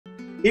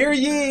Hear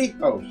ye.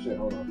 Oh shit,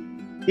 hold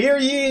on. Hear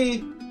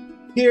ye,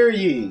 hear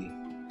ye.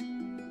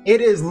 It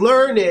is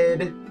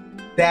learned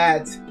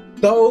that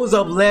those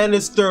of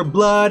Lannister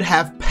blood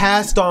have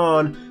passed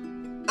on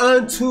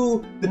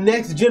unto the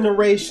next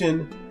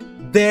generation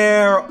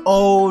their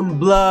own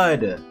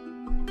blood.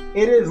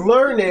 It is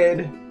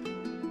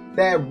learned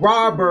that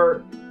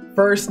Robert,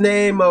 first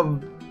name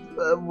of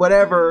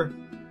whatever,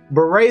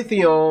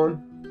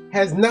 Baratheon,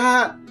 has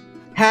not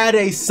had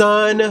a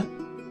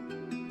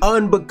son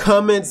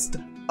unbecomest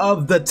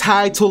of the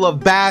title of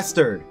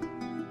bastard.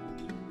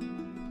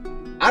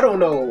 I don't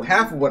know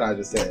half of what I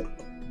just said,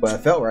 but it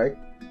felt right.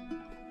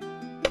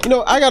 You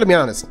know, I gotta be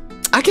honest,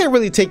 I can't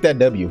really take that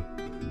W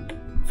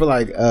for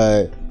like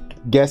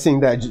guessing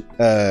that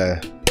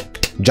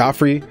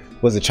Joffrey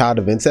was a child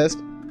of incest,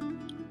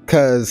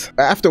 because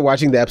after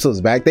watching the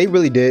episodes back, they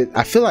really did,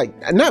 I feel like,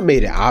 not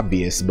made it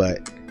obvious,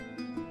 but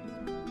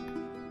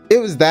it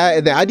was that.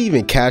 And then I didn't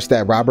even catch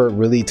that Robert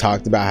really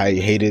talked about how he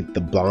hated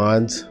the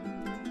blondes.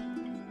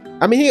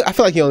 I mean, I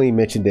feel like he only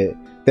mentioned it,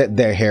 that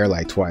their hair,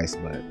 like twice,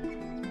 but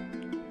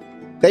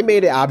they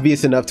made it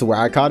obvious enough to where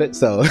I caught it.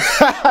 So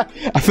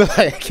I feel like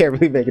I can't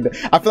really make it.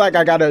 I feel like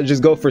I gotta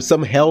just go for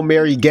some Hail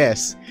Mary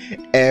guess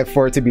and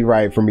for it to be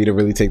right for me to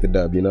really take the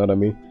dub. You know what I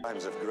mean?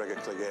 Times of Gregor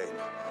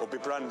Clegane will be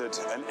branded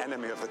an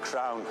enemy of the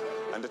crown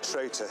and a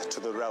traitor to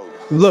the realm.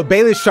 Look,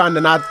 Baelish trying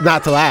to not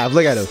to laugh.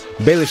 Look at him.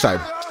 Baelish trying.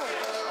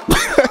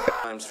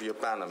 Times for your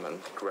bannerman,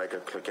 Gregor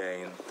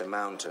Clegane, the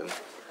mountain.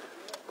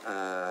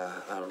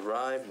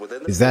 Arrive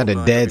within the Is that a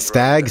dead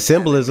stag?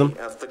 Symbolism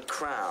of the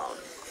crown.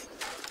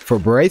 for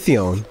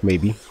Baratheon,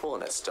 maybe.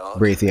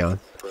 Baratheon.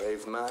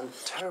 Brave man,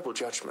 terrible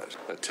judgment.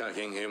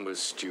 Attacking him was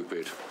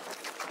stupid.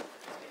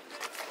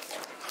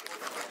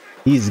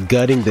 He's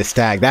gutting the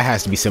stag. That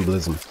has to be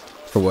symbolism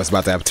for what's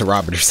about to happen to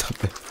Robert or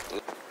something.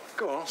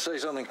 Go on, say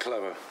something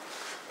clever.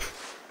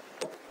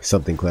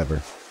 Something clever.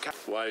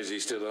 Why is he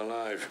still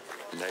alive?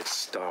 Ned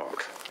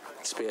Stark.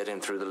 Speared him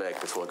through the leg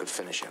before I could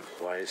finish him.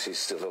 Why is he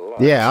still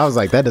alive? Yeah, I was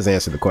like, that doesn't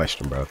answer the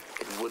question, bro.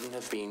 It wouldn't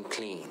have been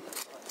clean.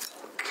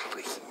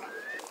 Clean.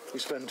 You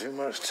spend too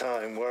much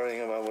time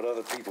worrying about what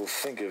other people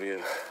think of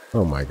you.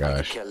 Oh my I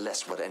gosh. care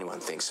less what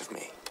anyone thinks of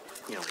me.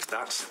 You know,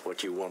 that's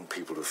what you want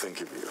people to think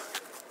of you.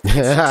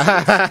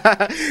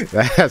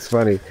 That's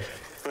funny.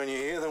 When you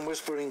hear them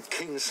whispering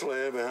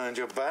Kingslayer behind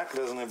your back,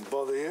 doesn't it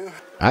bother you?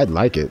 I'd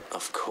like it.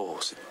 Of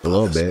course, it A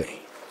little bothers bit. me.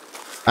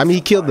 I mean,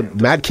 he killed the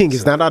Mad King.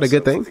 Is that not a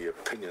good thing? The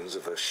opinions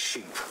of the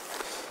sheep.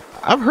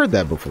 I've heard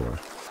that before.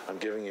 I'm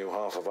giving you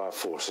half of our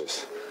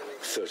forces.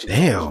 30,000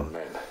 Damn.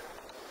 men.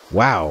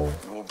 Wow.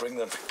 We'll bring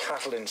the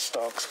cattle in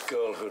Stark's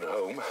girlhood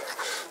home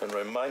and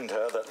remind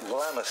her that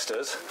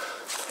Lannisters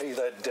pay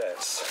their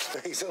debts.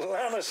 He's a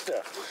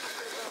Lannister.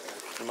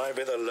 He might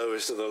be the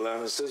lowest of the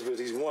Lannisters, but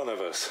he's one of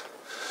us.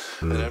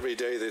 And every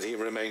day that he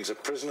remains a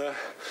prisoner,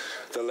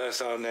 the less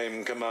our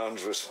name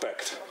commands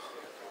respect.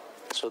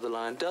 So the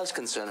Lion does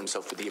concern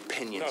himself with the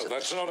opinions No, of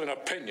that's not an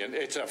opinion,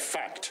 it's a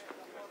fact.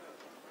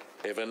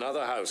 If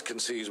another house can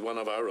seize one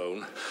of our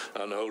own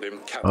and hold him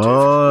captive,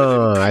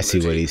 Oh, with I see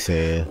what impunity, he's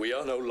saying. we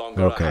are no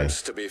longer Okay. a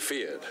house to be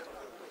feared.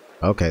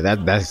 Okay,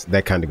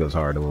 that kind of goes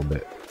hard a little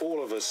bit.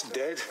 All of us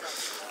dead,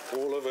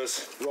 all of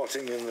us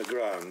rotting in the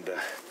ground.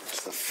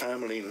 It's the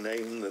family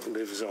name that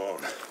lives on.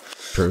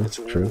 True, It's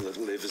all true. that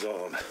lives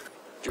on. Do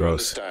you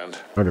Gross. understand?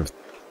 I wonder if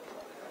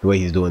the way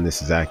he's doing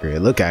this is accurate. It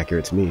look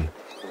accurate to me.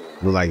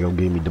 Look like it'll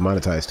get me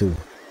demonetized too.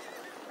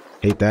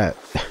 Hate that.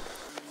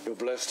 You're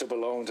blessed to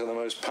belong to the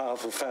most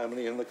powerful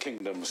family in the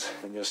kingdoms,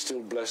 and you're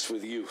still blessed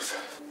with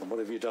youth. And what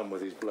have you done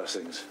with these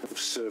blessings? You've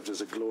served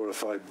as a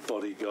glorified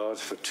bodyguard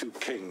for two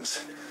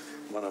kings.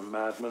 One a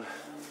madman,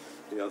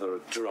 the other a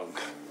drunk.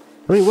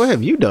 I mean, what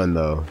have you done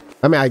though?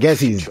 I mean, I guess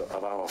he's The future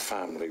of our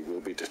family will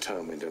be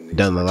determined in these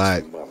done a next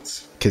lot, few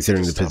months.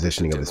 considering the Establish a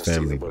positioning of his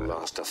dynasty family, that will but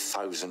last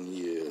 1,000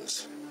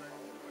 years.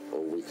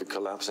 Or we could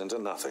collapse into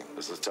nothing,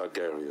 as the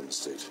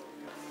Targaryens did.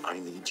 I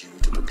need you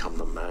to become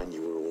the man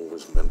you were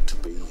always meant to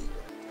be.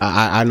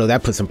 I know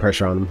that put some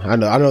pressure on him. I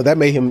know that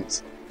made him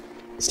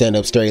stand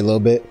up straight a little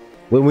bit.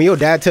 When your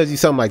dad tells you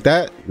something like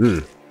that,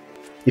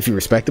 if you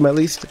respect him at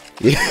least,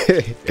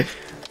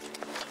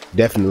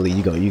 definitely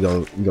you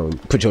gonna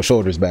put your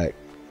shoulders back.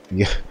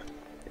 Yeah.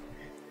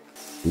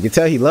 You can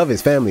tell he loved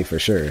his family for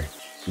sure.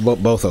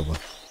 Both of them.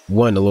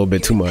 One a little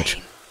bit too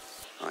much.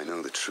 I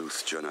know the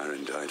truth John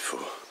Arryn died for.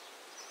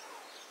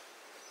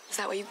 Is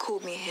that why you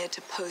called me here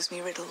to pose me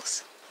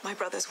riddles? My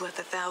brother's worth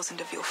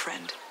 1,000 of your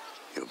friend.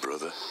 Your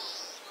brother?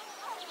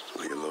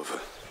 Or your lover?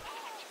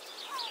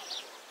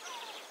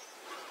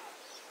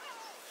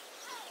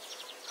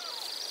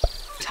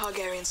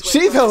 Targaryens.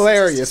 She's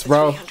hilarious,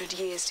 bro. 300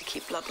 years to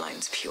keep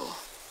bloodlines pure.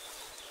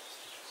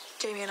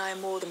 Jamie and I are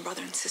more than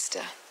brother and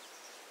sister.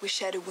 We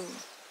shared a womb.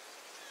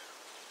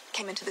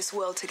 Came into this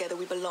world together.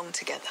 We belong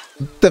together.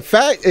 The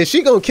fact is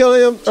she gonna kill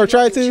him or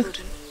try to?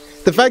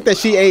 The fact that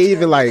she ain't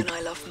even like.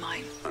 I love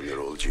mine. And they're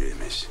all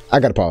Jamies. I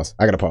gotta pause.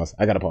 Hold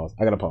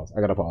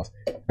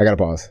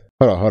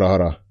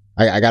on.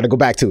 I gotta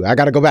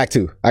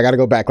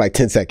go back like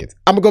 10 seconds.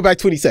 I'm gonna go back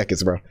 20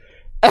 seconds, bro.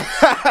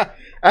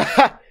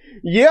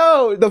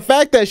 Yo, the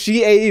fact that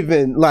she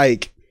even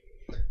like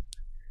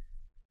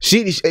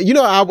she you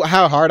know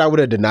how hard I would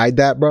have denied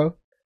that, bro.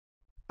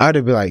 I'd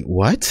have been like,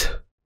 what?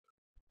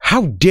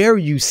 How dare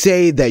you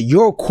say that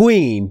your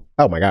queen?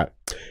 Oh my god.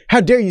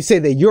 How dare you say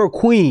that your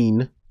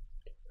queen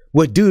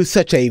would do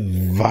such a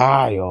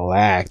vile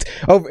act?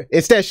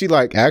 Instead, she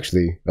like,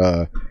 actually,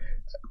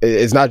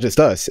 it's not just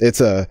us. It's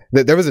there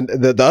was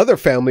the other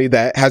family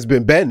that has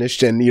been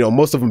banished, and you know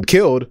most of them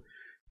killed.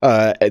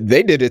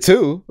 They did it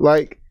too.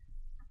 Like,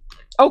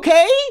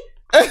 okay,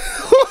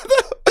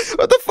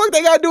 what the fuck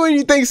they got doing?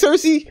 You think,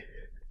 Cersei?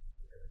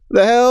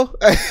 The hell?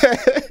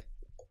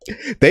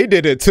 They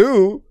did it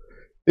too.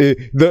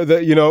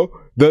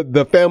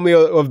 The family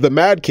of the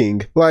Mad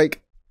King.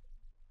 Like,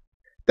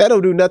 that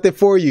don't do nothing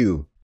for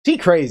you. She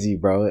crazy,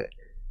 bro.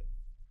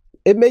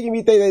 It making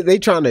me think that they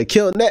trying to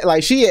kill Ned.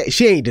 Like, she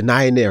ain't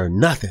denying it or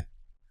nothing.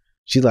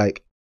 She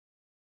like,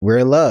 we're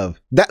in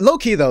love. That low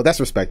key though, that's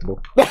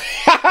respectable.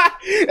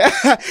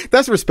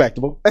 That's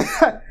respectable.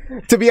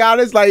 To be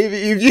honest, like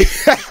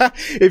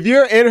if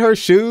you're in her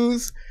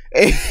shoes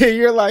and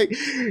you're like,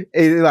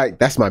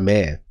 that's my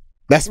man.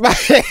 That's my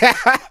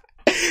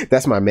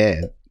that's my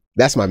man.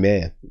 That's my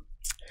man.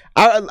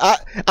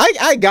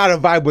 I got a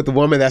vibe with the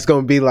woman that's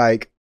gonna be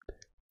like,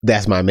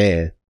 that's my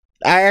man.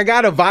 I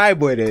got a vibe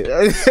with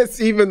it.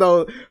 Even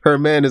though her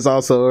man is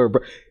also her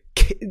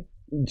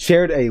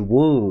shared a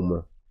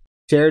womb,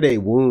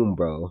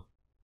 bro.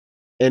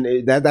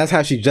 And that's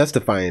how she's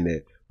justifying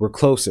it. We're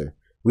closer.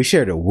 We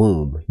shared a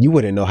womb. You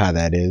wouldn't know how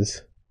that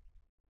is.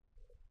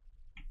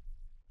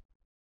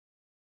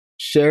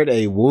 Shared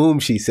a womb,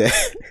 she said.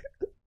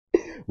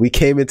 We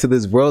came into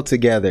this world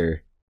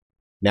together.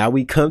 Now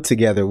we come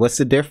together. What's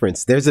the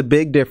difference? There's a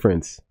big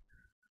difference.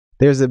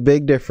 There's a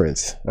big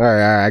difference. All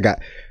right, I got...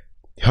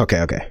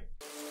 Okay.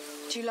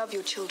 Do you love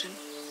your children?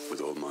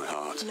 With all my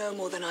heart. No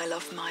more than I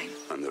love mine.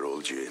 And they're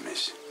all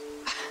Jamie's.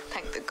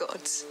 Thank the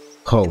gods.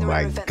 Oh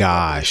my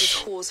gosh.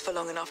 If he pause for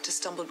long enough to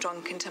stumble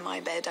drunk into my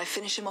bed, I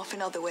finish him off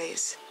in other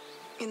ways.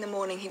 In the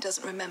morning, he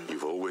doesn't remember.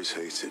 You've always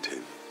hated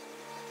him.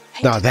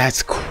 No,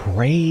 that's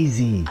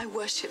crazy. I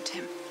worshipped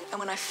him. And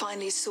when I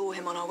finally saw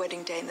him on our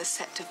wedding day in the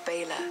Sept of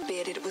Baelor,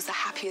 bearded, it was the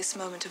happiest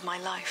moment of my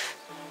life.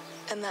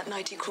 And that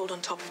night he crawled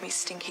on top of me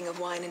stinking of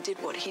wine and did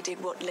what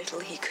little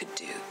he could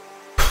do.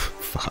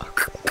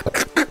 Fuck.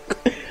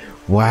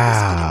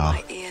 Wow.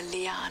 My ear,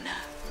 Lyanna.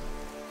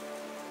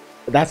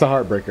 That's a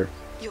heartbreaker.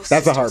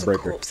 That's a heartbreaker.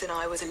 Was a corpse and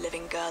I was a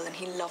living girl, and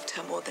he loved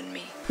her more than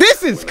me.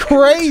 This is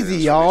crazy,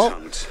 y'all.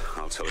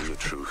 I'll tell him the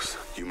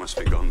truth. You must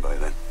be gone by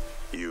then.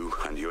 You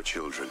and your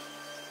children.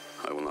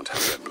 I will not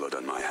have their blood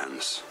on my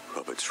hands.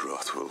 Robert's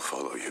wrath will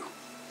follow you.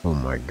 Oh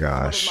my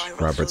gosh,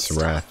 Robert's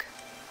wrath.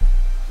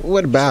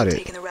 What about it?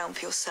 Taking the realm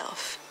for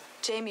yourself.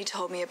 Jamie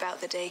told me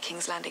about the day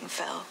King's Landing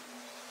fell.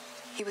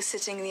 He was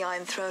sitting in the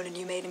Iron Throne and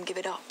you made him give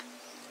it up.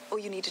 All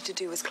you needed to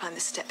do was climb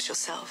the steps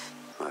yourself.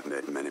 I've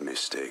made many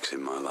mistakes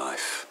in my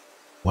life.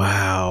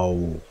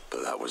 Wow.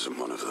 But that wasn't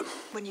one of them.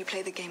 When you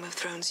play the Game of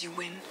Thrones, you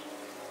win.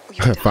 Or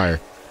you die. Fire.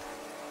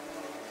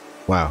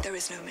 Wow. There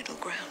is no middle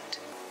ground.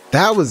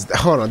 That was,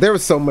 hold on, there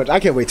was so much. I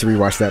can't wait to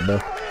rewatch that, bro.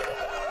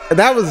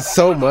 That was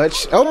so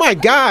much. Oh my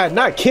god,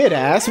 not kid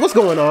ass. What's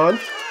going on?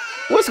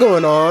 What's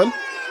going on?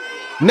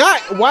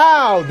 Not,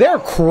 wow, they're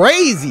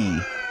crazy.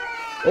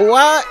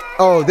 What?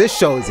 Oh, this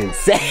show is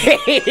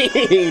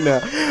insane.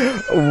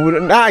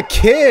 Not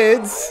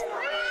kids.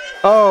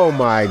 Oh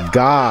my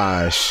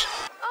gosh.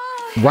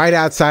 Right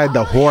outside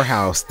the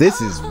whorehouse.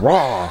 This is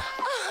raw.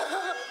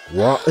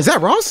 Raw. Is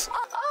that Ross?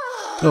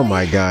 Oh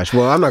my gosh.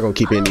 Well, I'm not going to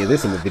keep any of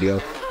this in the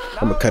video.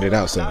 I'm going to cut it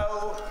out, so.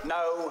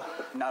 No.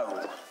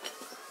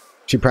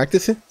 She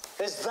practicing?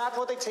 Is that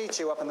what they teach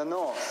you up in the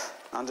north?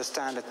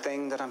 Understand a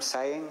thing that I'm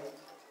saying?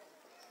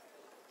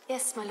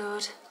 Yes, my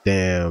lord.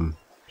 Damn.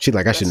 She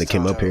like, I shouldn't have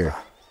came up here.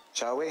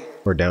 Shall we?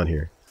 Or down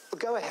here. Well,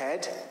 go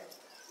ahead.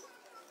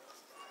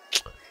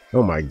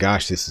 Oh my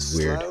gosh, this is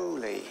weird.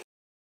 Slowly.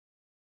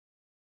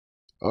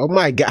 Oh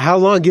my god, how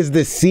long is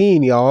this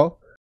scene, y'all?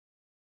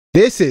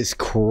 This is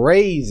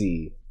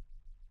crazy.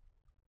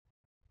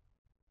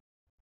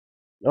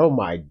 Oh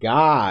my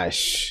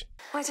gosh.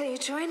 Why don't you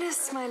join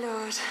us, my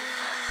lord?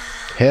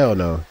 Hell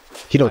no.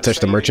 He don't touch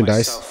the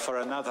merchandise. For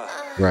another.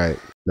 Right.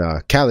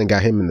 Nah, Callan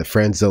got him in the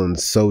friend zone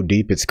so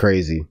deep it's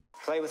crazy.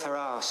 Play with her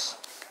ass.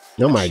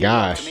 Oh my She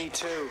gosh. loved me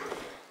too.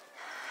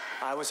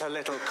 I was her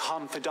little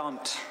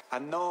confidant, a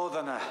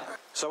northerner.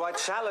 So I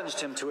challenged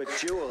him to a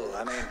duel.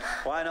 I mean,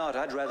 why not?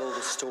 I'd read all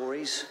the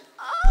stories.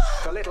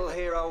 The little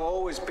hero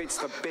always beats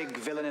the big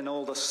villain in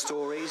all the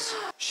stories.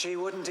 She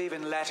wouldn't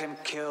even let him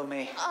kill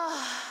me.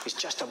 He's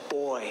just a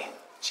boy,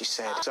 she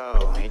said.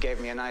 So he gave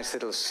me a nice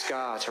little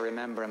scar to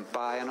remember him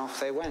by, and off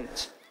they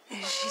went.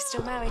 Is she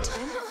still married to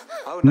him?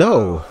 Oh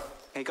No.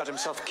 He got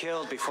himself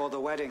killed before the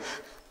wedding.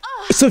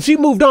 So she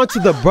moved on to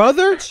the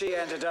brother? She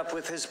ended up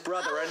with his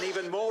brother, an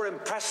even more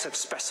impressive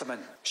specimen.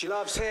 She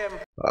loves him.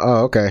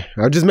 Oh, okay.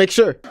 I'll just make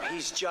sure.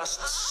 He's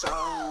just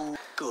so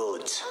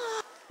good.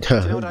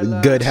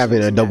 Good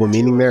having a double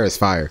meaning there is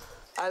fire.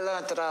 I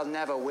learned that I'll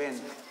never win.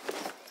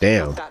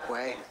 Damn. That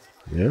way.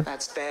 Yeah.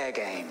 That's their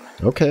game.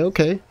 Okay,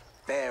 okay.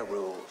 Their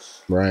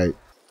rules. Right.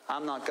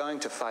 I'm not going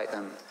to fight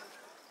them.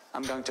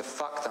 I'm going to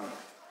fuck them.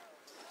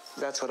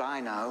 That's what I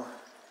know.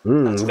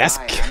 That's what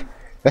I am.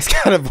 that's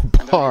kind of a And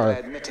only bar. by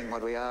admitting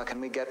what we are can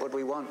we get what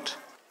we want.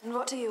 And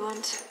what do you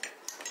want?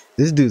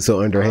 This dude's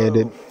so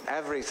underhanded. Oh,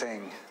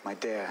 everything, my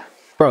dear.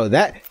 Bro,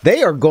 that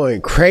they are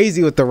going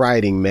crazy with the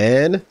writing,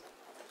 man.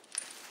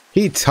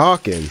 He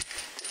talking.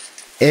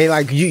 And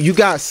like you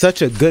got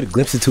such a good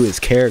glimpse into his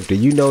character.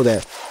 You know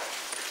that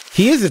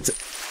he isn't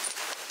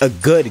a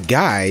good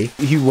guy.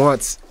 He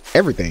wants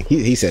everything.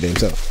 He said it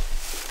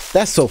himself.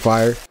 That's so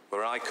fire.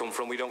 Where I come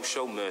from, we don't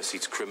show mercy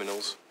to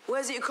criminals.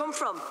 Where's it you come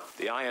from?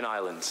 The Iron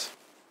Islands.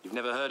 You've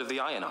never heard of the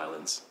Iron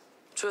Islands?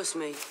 Trust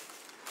me.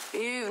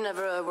 You've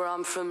never heard where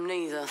I'm from,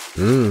 neither.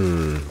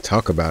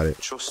 Talk about it.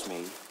 Trust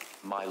me,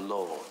 my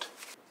lord.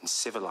 In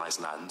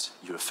civilized lands,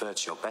 you refer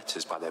to your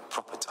betters by their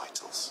proper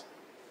titles.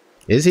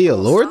 Is he a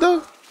lord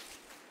though?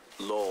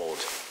 Lord.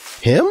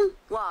 Him?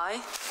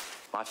 Why?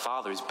 My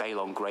father is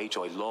Balon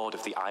Greyjoy, Lord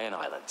of the Iron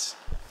Islands.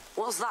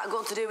 What's that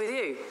got to do with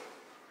you?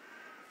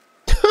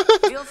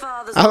 If your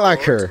father's I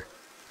like Lord, her.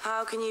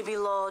 how can you be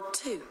Lord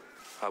too?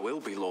 I will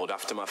be Lord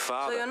after my So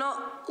father. you're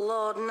not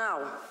Lord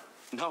now?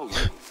 No,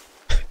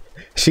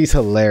 She's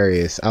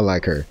hilarious. I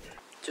like her.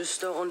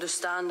 Just don't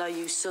understand how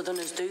you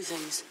Southerners do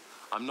things.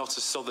 I'm not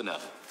a southerner.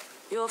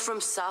 You're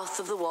from south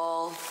of the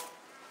wall.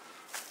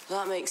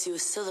 That makes you a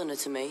Southerner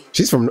to me.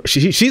 She's from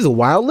she's a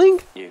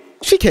wildling? You.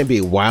 She can't be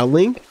a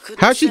wildling.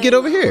 Couldn't How'd she say get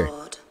over my here?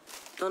 Lord.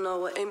 Don't know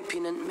what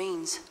impudent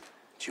means.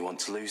 Do you want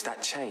to lose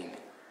that chain?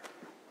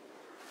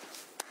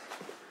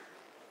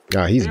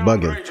 Ah, he's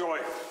bugging. Greyjoy,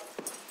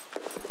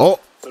 Oh,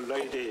 the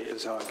lady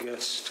is our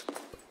guest.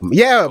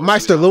 yeah,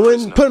 Meister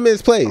Lewin, put him in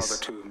his Are the place.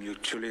 two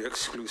mutually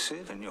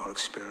exclusive in your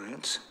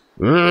experience?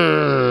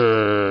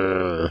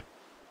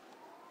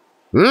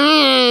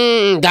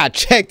 Got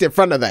checked in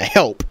front of the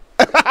help.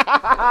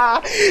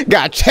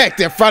 Got checked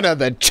in front of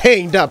the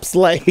chained up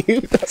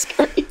slave. That's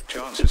crazy.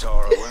 Chances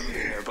are a Wembley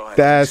nearby.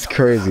 That's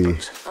crazy.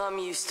 I'm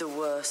used to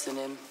worse than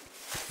him.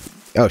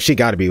 Oh, she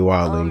got to be I'm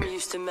wildling.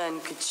 used to men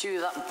could chew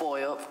that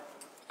boy up.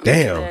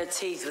 Damn. Their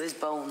teeth with his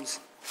bones.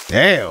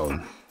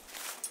 Damn.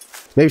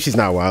 Maybe she's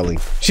not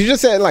wildling. She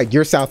just said like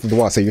you're south of the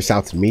wall, so you're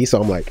south of me.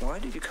 So I'm like, Why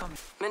did you come?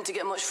 Meant to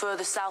get much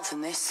further south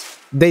than this.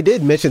 they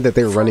did mention that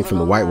they were running from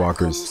the White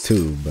Walkers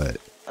too, but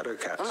Shadow I'm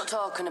not cats.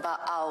 talking about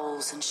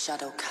owls and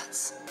shadow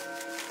cats.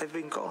 They've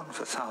been gone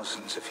for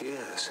thousands of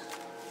years.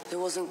 They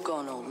wasn't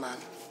gone, old man.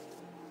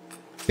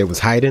 it was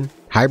hiding, They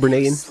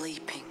hibernating. was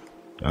sleeping.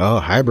 Oh,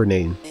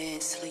 hibernating. They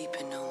ain't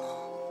sleeping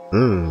no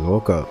more.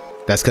 Woke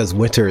up. That's because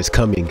winter is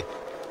coming.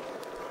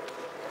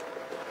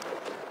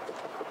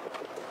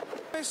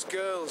 Nice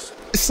girls.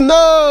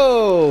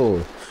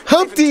 Snow!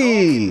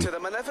 Humpty! To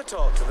them, I never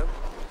talk to them.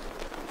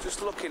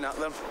 Just looking at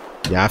them,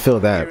 Yeah, I feel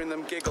that. hearing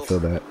them I giggle. feel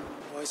that.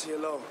 Why is he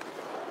alone?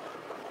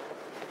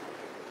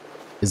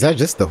 Is that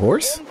just the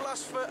horse? One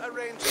blast for a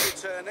ranger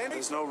returning.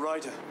 There's no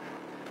rider.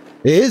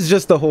 It is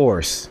just the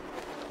horse.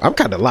 I'm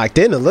kind of locked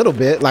in a little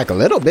bit. Like a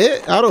little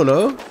bit. I don't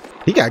know.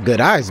 He got good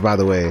eyes, by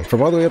the way.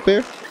 From all the way up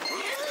there.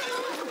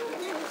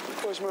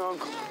 Where's my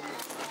uncle?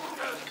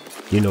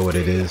 You know what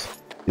it is.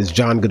 Is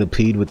John gonna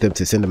plead with them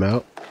to send him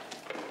out?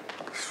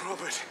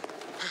 Robert,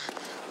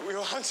 we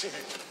were hunting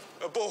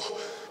a bull.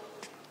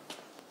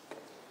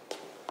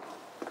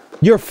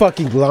 You're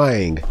fucking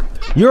lying.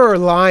 You're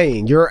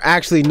lying. You're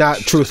actually not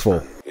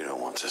truthful. You don't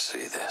want to see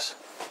this.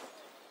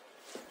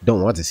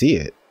 Don't want to see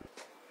it.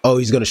 Oh,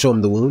 he's gonna show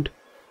him the wound?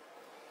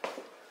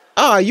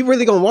 Ah, you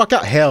really gonna walk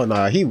out? Hell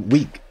nah, he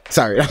weak.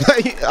 Sorry.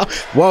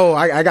 Whoa,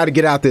 I gotta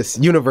get out this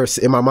universe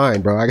in my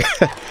mind, bro.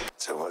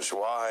 Too much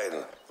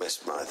wine.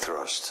 Missed my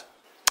thrust.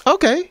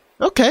 Okay.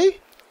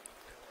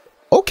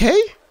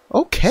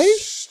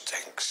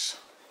 Stinks.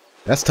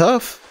 That's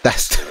tough.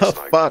 That's tough.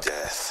 Like Fuck.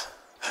 death.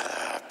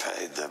 I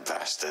paid the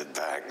bastard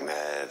back,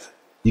 Ned.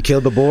 You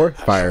killed the boar?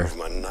 I Fire. drove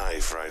my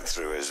knife right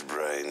through his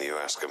brain. You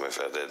ask him if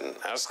I didn't.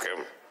 Ask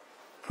him.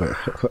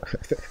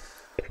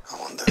 I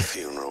want the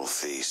funeral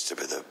feast to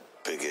be the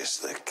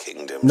biggest the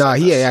kingdom. Nah,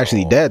 he ain't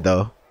actually dead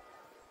though.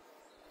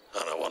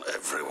 And I want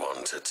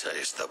everyone to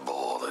taste the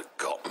boar that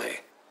got me.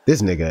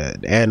 This nigga,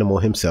 an animal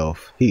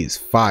himself. He's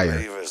fire.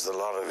 Leavers, the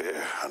lot of you.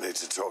 I need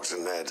to talk to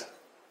Ned.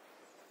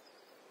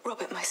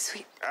 Robert, my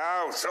sweet.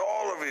 Out,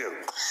 all of you.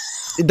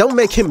 Don't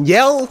make him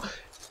yell.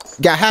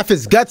 Got half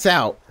his guts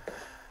out.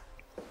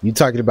 You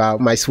talking about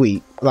my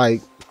sweet.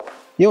 Like,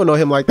 you don't know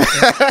him like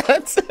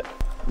that.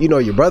 You know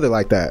your brother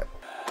like that.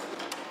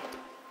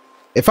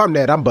 If I'm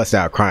Ned, I'm bust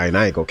out crying.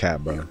 I ain't gonna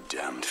cap, bro.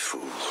 Damned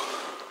fool.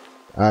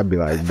 I'd be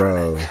like,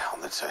 bro.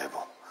 On the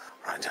table.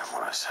 Write down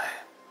what I say.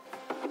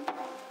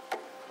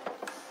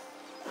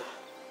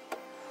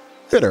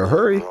 Better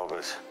hurry.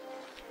 Robert.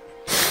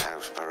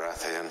 House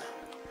Baratheon.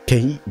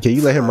 Can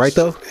you let him write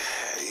though?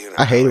 You know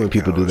I hate it how when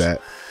people do goes.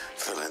 that.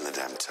 Fill in the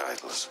damn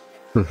titles.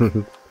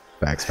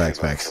 Facts. By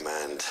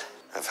command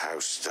of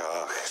House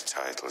Stark.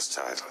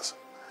 Titles.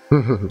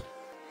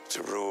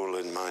 To rule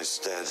in my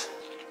stead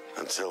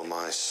until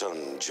my son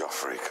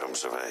Joffrey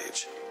comes of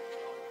age.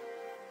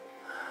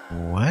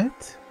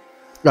 What?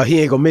 No,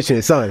 he ain't gonna mention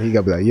his son. He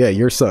gotta be like, yeah,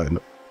 your son.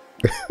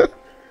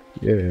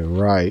 Yeah,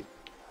 right.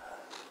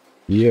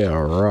 Yeah,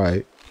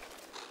 right.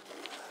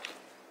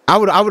 I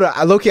would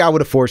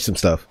have forged some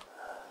stuff.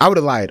 I would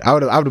have lied. I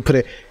would have put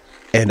it.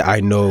 And I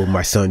know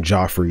my son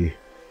Joffrey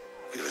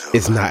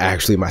is not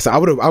actually my son. I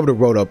would have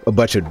wrote up a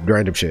bunch of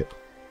random shit.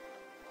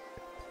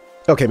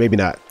 Okay, maybe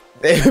not.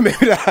 Maybe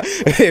not.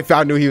 If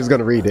I knew he was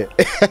gonna read it.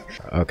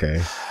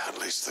 Okay. At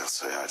least they'll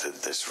say I did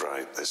this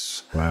right.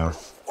 This Wow.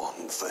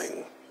 one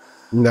thing.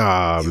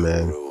 Nah,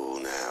 man. Rule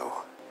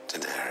now,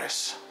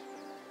 Daenerys.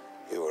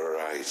 You were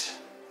right.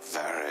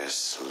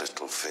 Varys,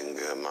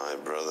 Littlefinger, my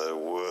brother,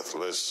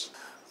 worthless.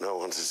 No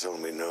one to tell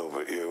me no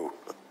but you.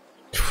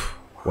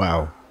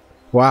 Wow.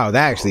 Wow,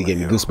 that actually gave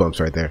me goosebumps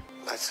right there.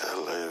 Let her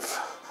live.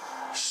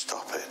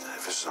 Stop it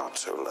if it's not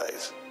too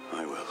late.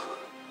 I will.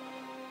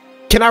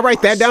 Can I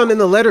write that down in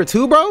the letter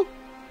too, bro?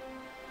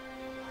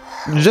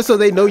 Just so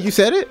they know you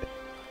said it?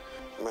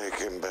 Make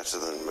him better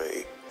than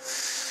me.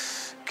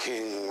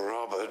 King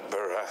Robert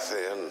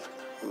Baratheon,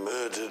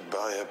 murdered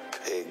by a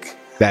pig.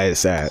 That is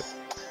sad.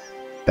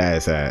 That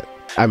is sad.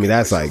 I mean,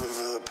 that's like...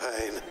 The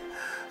pain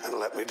and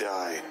let me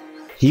die.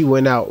 He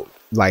went out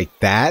like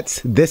that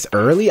this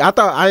early? I ain't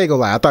gonna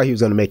lie, I thought he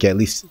was gonna make it at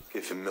least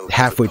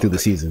halfway through the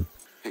season.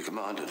 He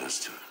commanded us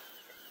to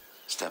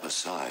step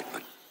aside,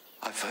 but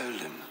I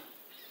failed him.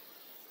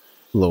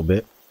 A little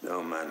bit.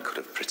 No man could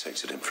have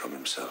protected him from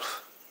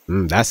himself.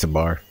 That's a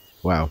bar.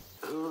 Wow.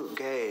 Who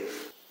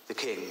gave the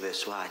king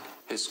this wine?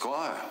 His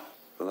squire,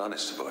 the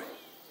Lannister boy.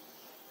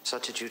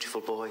 Such a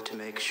dutiful boy to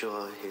make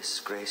sure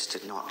his grace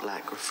did not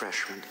lack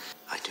refreshment.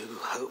 I do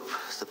hope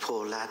the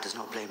poor lad does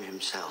not blame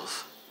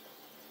himself.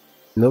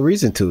 No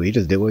reason to. He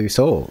just did what he was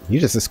told.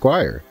 He's just a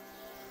squire.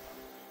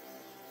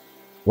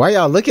 Why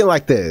y'all looking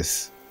like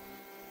this?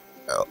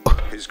 Oh.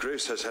 His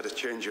grace has had a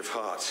change of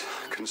heart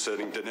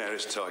concerning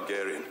Daenerys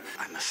Targaryen.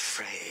 I'm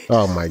afraid.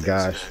 Oh my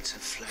gosh.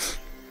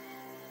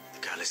 The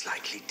girl is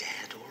likely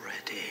dead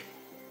already.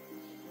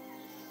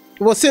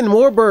 Well, send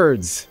more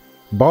birds.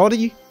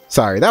 Baldy?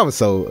 Sorry, that was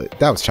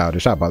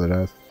childish. I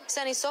apologize.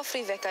 Sani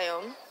sofri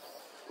vekayom.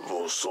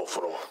 Vo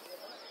sofro.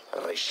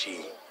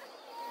 Reshi.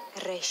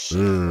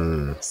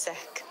 Reshi.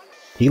 Sek.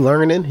 He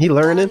learning.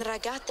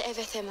 Ragat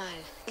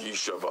evethemal.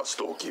 Kisha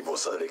vastoki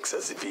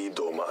vosarix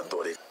vido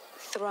madori.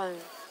 Throne.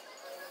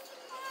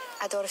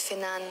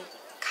 Adorfinan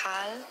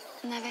Kal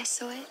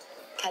Navesoe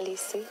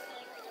Kalisi.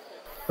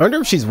 I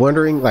wonder if she's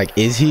wondering, like,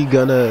 is he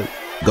gonna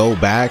go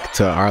back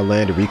to our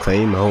land to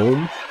reclaim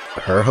home?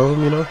 Her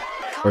home, you know?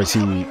 Or is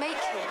he...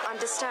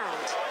 Understand.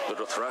 The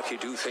Dothraki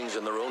do things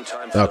in their own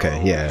time.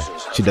 Okay, yeah.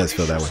 She does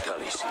feel that way.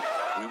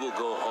 We will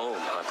go home,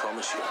 I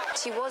promise you.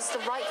 She was the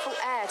rightful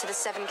heir to the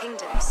Seven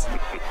Kingdoms.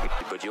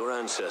 But your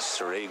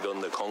ancestor,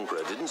 Aegon the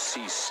Conqueror, didn't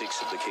seize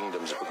 6 of the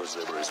kingdoms because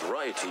they were his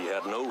right. He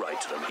had no right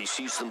to them. He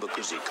seized them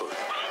because he could.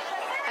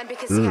 And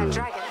because he had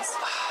dragons.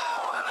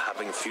 Well,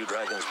 having a few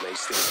dragons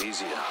makes things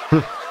easier.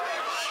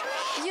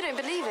 You don't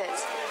believe it?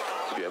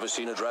 Have you ever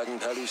seen a dragon,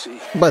 Khaleesi?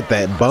 But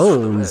that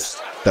bones,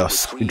 the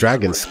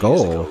dragon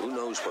skull. Who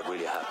knows what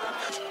really happened?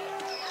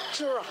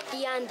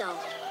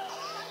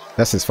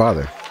 That's his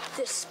father.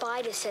 The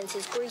spider sends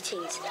his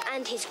greetings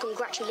and his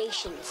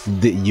congratulations.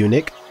 The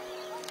eunuch?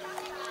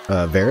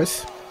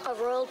 Varys? A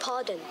royal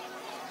pardon.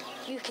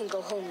 You can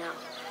go home now.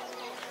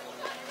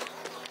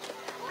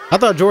 I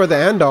thought Jorah the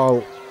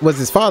Andal was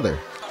his father.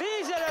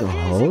 Go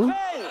home?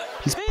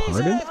 He's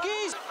pardoned?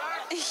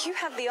 You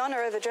have the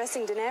honor of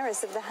addressing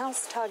Daenerys of the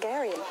House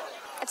Targaryen.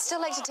 I'd still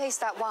like to taste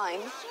that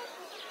wine.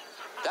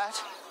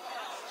 That?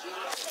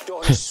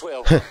 Dawn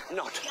Swill,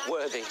 not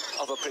worthy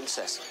of a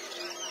princess.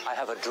 I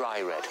have a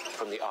dry red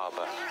from the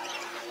arbor.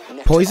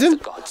 Nectar Poison? of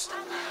the gods.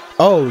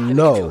 Oh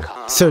no.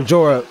 Sir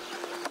Jorah.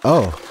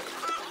 Oh.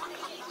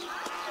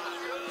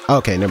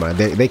 Okay, never mind.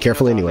 They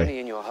careful anyway. Many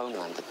in your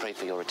homeland that pray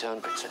for your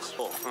return, princess.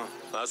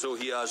 Also,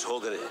 he has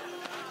Hogare.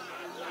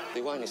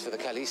 The wine is for the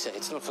Khaleesi.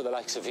 It's not for the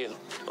likes of you.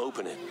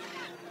 Open it.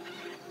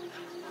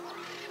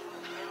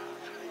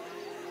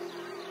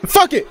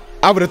 Fuck it!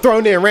 I would have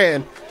thrown it and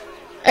ran.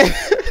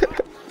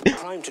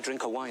 Crime to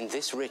drink a wine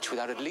this rich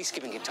without at least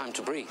giving it time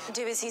to breathe.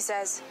 Do as he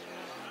says.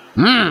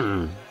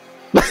 The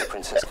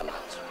princess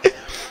commands.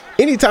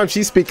 Anytime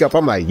she speak up,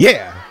 I'm like,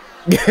 yeah.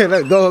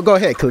 go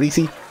ahead,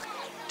 Khaleesi.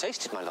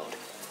 Taste it, my lord.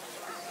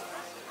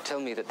 Tell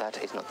me that that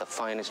is not the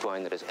finest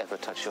wine that has ever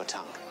touched your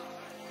tongue.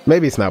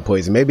 Maybe it's not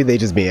poison. Maybe they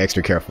just being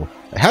extra careful.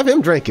 Have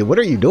him drink it. What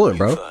are you doing,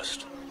 bro?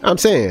 I'm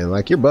saying,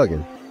 like, you're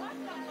bugging.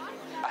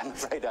 I'm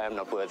afraid I am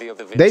not worthy of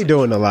the vintage. They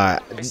doing a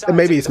lot.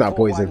 Maybe it's not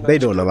poison. They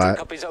doing a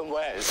lot.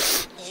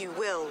 You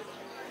will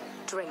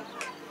drink.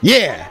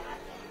 Yeah.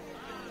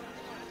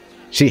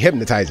 She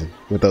hypnotizing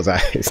with those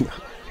eyes.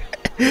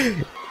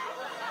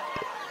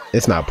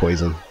 It's not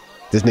poison.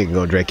 This nigga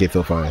gonna drink it,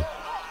 feel fine.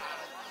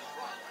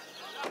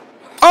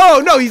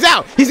 Oh no, he's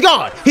out. He's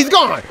gone. He's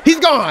gone. He's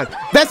gone.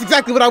 That's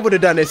exactly what I would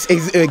have done. It's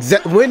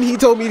when he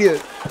told me to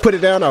put it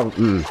down,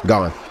 I'm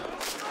gone.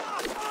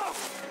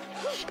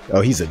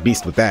 Oh, he's a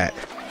beast with that.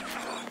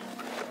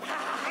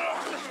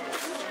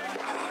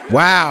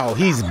 Wow,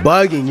 he's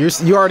bugging.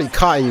 You already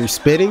caught and you're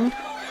spitting?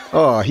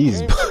 Oh,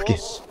 he's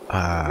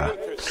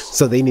bugging.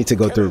 So they need to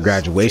go through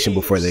graduation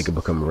before they can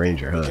become a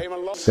ranger, huh?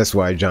 That's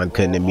why John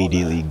couldn't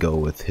immediately go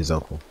with his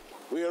uncle.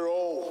 We are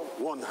all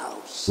one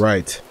house.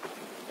 Right.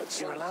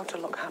 You're allowed to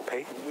look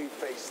happy.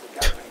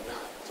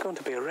 It's going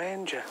to be a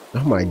ranger.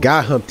 Oh my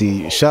God,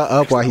 Humpty, shut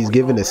up while he's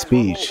giving a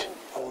speech.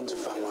 I want to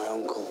find my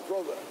uncle.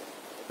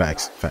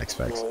 Facts, facts,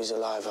 facts. I know he's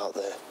alive out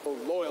there.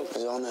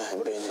 There's honour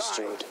in being a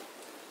steward.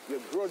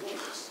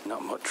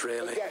 Not much,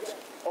 really.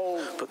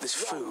 But this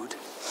food.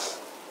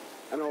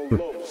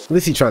 At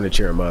least he's trying to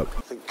cheer him up.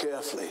 Think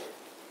carefully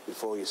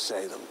before you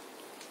say them.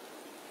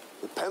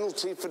 The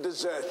penalty for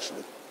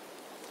desertion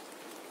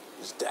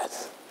is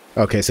death.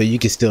 Okay, so you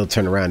can still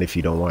turn around if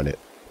you don't want it.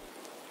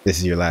 This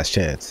is your last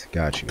chance.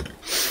 Got you.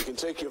 You can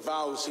take your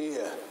vows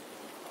here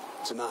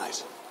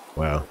tonight.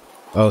 Wow.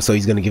 Oh, so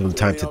he's gonna give him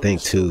time to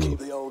think too. Keep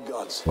the old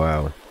gods.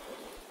 Wow.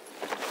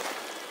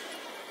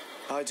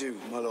 I do,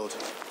 my lord.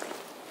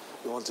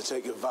 You want to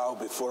take your vow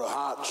before a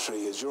heart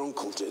tree, as your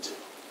uncle did.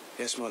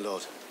 Yes, my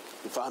lord.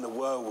 You find a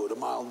werewood a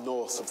mile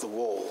north of the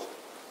wall,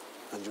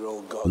 and your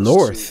old gods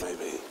north? too,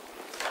 maybe.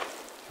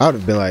 I would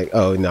have been like,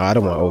 oh no, I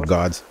don't want old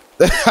gods.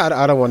 I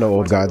don't want no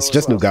old gods,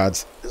 just new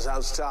gods. Does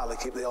House Tarly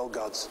keep the old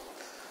gods?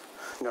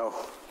 No,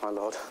 my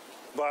lord.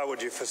 Why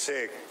would you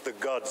forsake the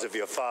gods of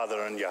your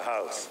father and your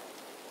house?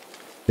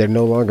 They're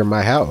no longer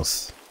my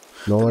house.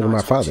 No longer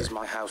my father.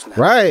 My house now.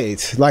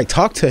 Right. Like,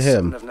 talk to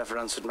him. I've never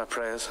answered my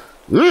prayers.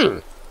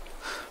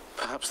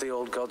 Perhaps the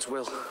old gods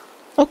will.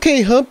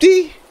 Okay,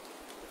 Humpty.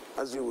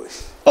 As you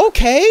wish.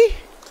 Okay.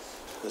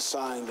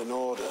 Assigned an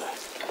order.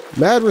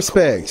 Mad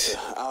respect.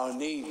 Our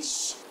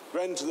needs.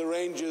 Ren to the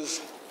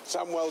rangers,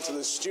 Samwell to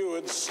the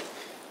stewards,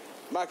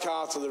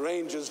 Makar to the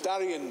rangers,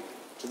 Darian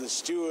to the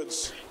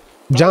stewards.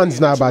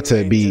 John's not about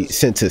to be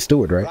sent to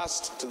steward, right?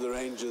 Rast to the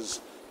rangers,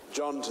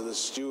 John to the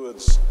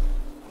stewards,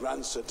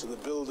 Rancer to the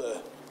builder,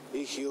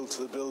 Echiel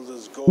to the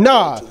builders.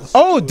 Nah.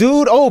 Oh,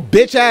 dude. Oh,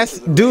 bitch ass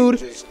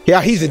dude.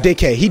 Yeah, he's a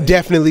dickhead. He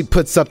definitely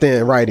put something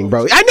in writing,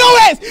 bro. I know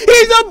it.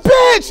 He's a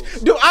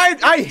bitch. Dude,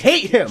 I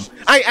hate him.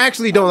 I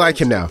actually don't like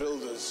him now.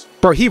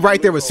 Bro, he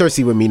right there with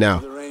Cersei with me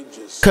now.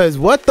 Cause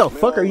what the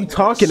fuck are you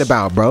talking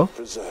about, bro?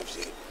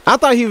 I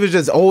thought he was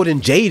just old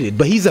and jaded,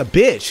 but he's a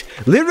bitch.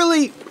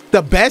 Literally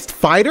the best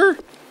fighter,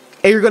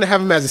 and you're gonna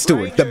have him as a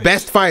steward. The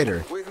best fighter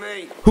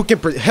who can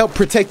help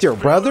protect your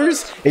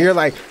brothers, and you're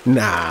like,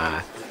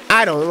 nah,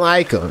 I don't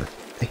like him.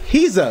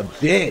 He's a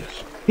bitch.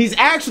 He's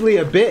actually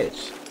a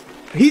bitch.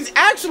 He's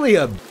actually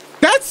a...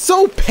 That's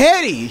so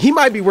petty. He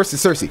might be worse than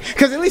Cersei.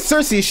 Because at least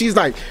Cersei, she's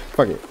like,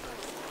 fuck it.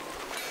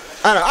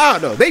 I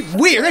don't know. They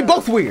weird. They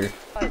both weird.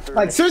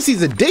 Like,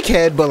 Cersei's a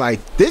dickhead, but like,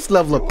 this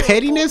level of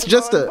pettiness,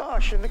 just a...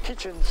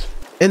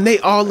 And they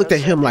all looked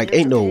at him like,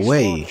 ain't no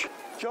way.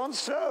 Jon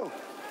Snow,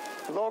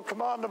 Lord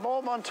Commander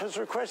Mormont has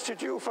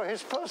requested you for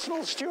his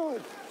personal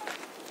steward.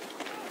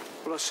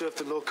 Will I serve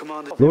the Lord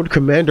Commander? Lord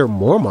Commander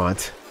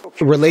Mormont?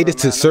 Related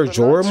to Sir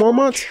Jorah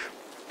Mormont?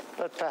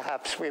 But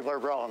perhaps we were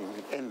wrong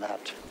in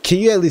that. Can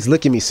you at least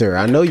look at me, sir?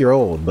 I know you're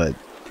old, but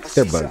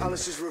they're bugging. Sir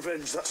Alistair's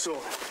revenge, that's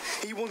all.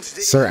 He wanted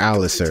it. Sir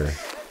Alistair.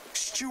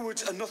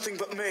 Stewards are nothing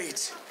but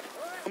maids.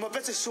 I'm a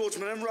better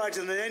swordsman and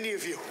rider than any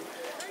of you.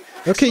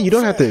 Okay, you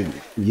don't have to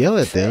yell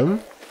at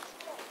them.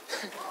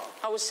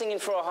 I was singing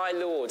for a high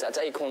lord at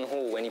Acorn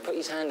Hall when he put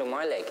his hand on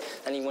my leg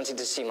and he wanted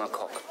to see my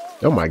cock.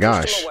 Oh my gosh.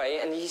 I pushed him away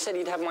and he said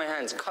he'd have my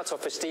hands cut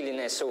off for stealing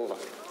their silver.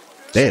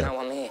 Damn. So now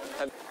I'm here.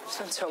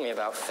 Don't tell me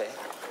about fair.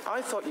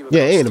 I thought you were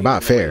yeah, it ain't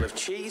about fair. Of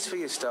cheese for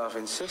your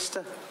starving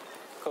sister.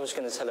 I was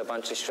going to tell a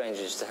bunch of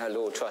strangers that her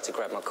lord tried to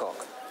grab my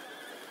cock.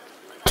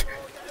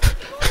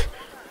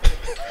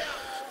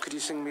 Could you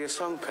sing me a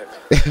song, Pip?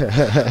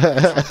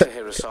 I'd like to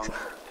hear a song.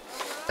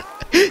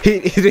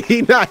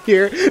 He not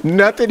hear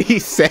nothing he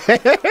said.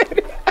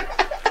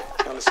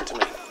 Now listen to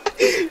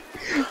me.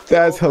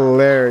 That's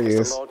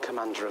hilarious. The Lord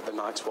Commander of the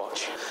Night's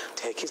Watch.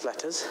 Take his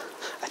letters,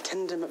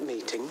 attend him at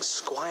meetings,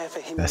 squire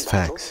for him. That's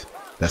facts.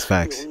 That's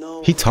facts.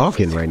 He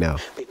talking right now.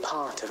 Be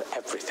part of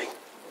everything.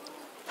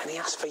 And he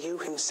asked for you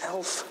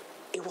himself.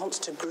 He wants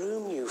to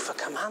groom you for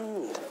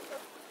command.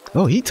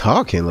 Oh, he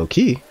talking low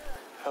key.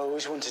 I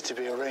always wanted to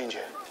be a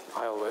ranger.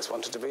 I always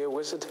wanted to be a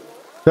wizard.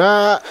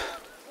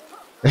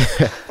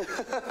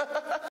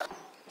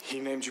 He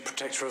named you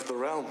protector of the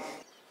realm.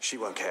 She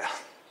won't care.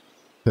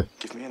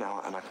 Give me an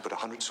hour and I can put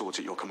 100 swords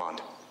at your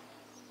command.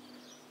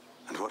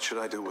 And what should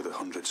I do with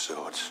 100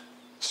 swords?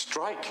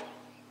 Strike.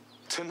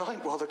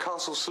 Tonight while the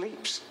castle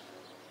sleeps.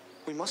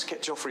 We must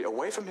get Joffrey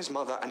away from his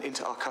mother and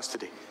into our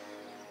custody.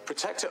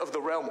 Protector of the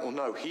realm or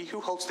no, he who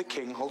holds the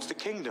king holds the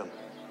kingdom.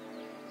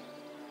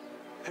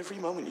 Every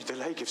moment you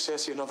delay gives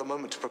Cersei another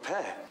moment to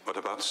prepare. What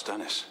about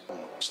Stannis?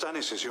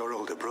 Stannis is your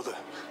older brother.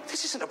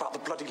 This isn't about the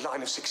bloody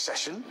line of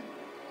succession.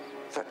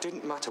 That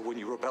didn't matter when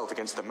you rebelled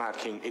against the Mad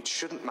King. It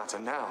shouldn't matter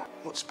now.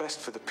 What's best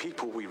for the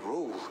people we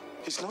rule?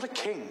 He's not a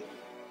king.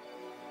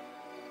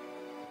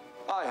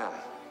 I am.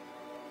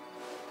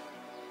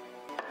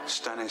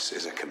 Stannis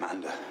is a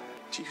commander.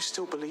 Do you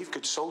still believe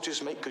good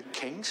soldiers make good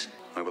kings?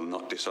 I will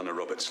not dishonor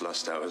Robert's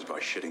last hours by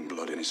shedding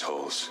blood in his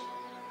halls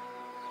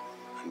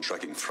and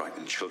dragging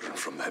frightened children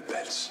from their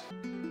beds.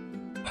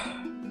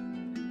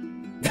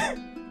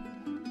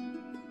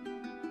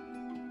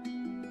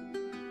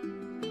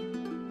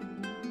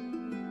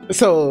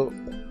 So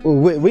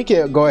we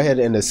can go ahead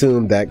and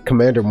assume that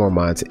Commander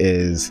Mormont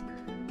is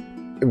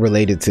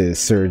related to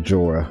Sir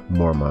Jorah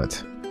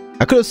Mormont.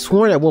 I could have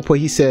sworn at one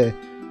point he said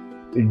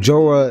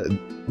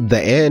Jorah the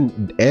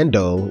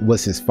Andal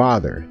was his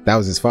father. That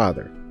was his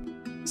father.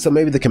 So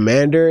maybe the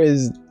commander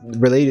is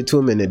related to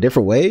him in a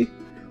different way,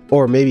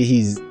 or maybe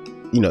he's,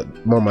 you know,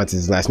 Mormont's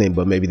his last name,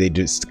 but maybe they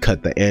just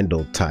cut the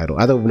Andal title.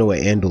 I don't even know what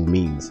Andal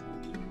means.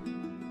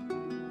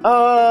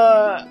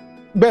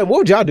 Man, what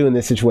would y'all do in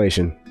this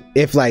situation?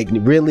 If like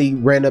really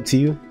ran up to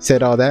you,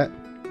 said all that,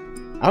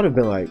 I would have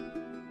been like,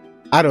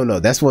 I don't know.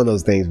 That's one of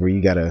those things where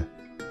you gotta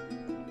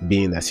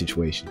be in that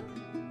situation.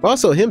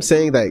 Also, him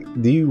saying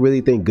that, do you really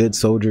think good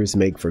soldiers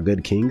make for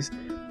good kings?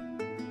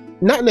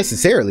 Not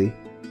necessarily,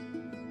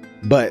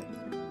 but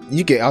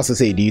you can also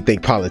say, do you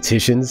think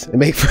politicians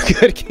make for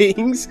good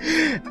kings?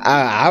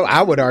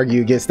 I would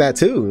argue against that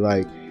too.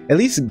 Like, at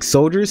least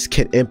soldiers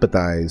can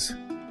empathize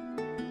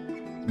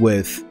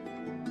with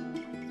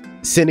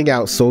sending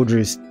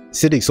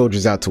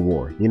soldiers out to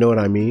war. You know what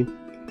I mean?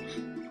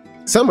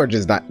 Some are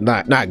just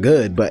not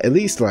good, but at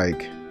least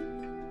like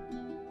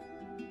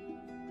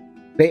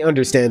they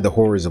understand the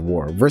horrors of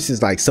war,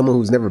 versus like someone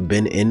who's never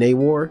been in a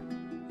war.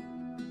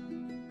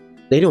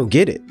 They don't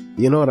get it.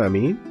 You know what I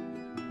mean?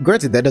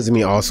 Granted, that doesn't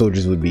mean all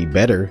soldiers would be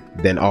better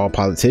than all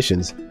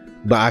politicians,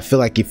 but I feel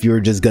like if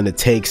you're just gonna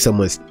take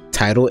someone's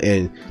title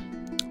and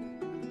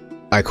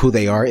like who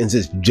they are and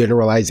just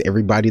generalize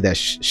everybody that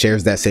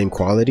shares that same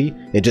quality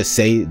and just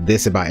say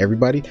this about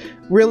everybody,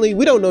 really,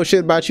 we don't know shit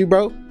about you,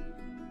 bro.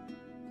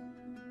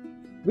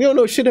 We don't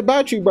know shit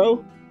about you,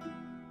 bro.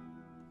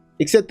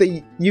 Except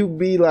that you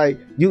be like,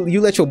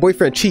 you let your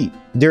boyfriend cheat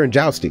during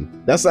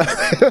jousting. That's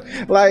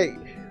like,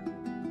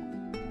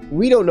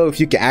 we don't know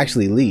if you can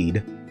actually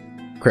lead.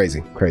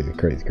 Crazy.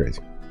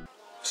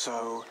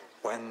 So,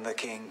 when the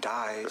king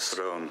dies... The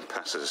throne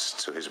passes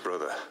to his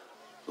brother,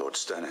 Lord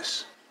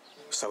Stannis.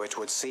 So it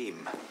would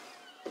seem.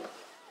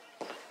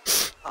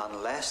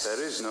 Unless...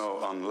 There is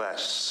no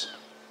unless.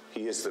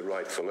 He is the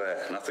rightful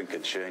heir. Nothing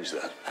can change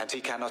that. And he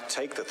cannot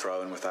take the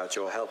throne without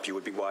your help. You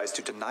would be wise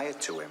to deny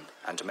it to him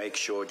and to make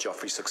sure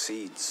Joffrey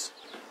succeeds.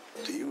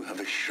 Do you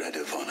have a shred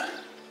of honor?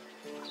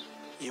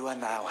 You are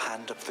now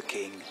Hand of the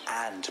King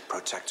and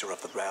Protector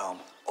of the Realm.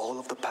 All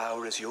of the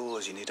power is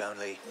yours. You need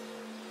only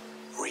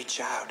reach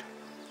out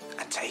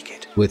and take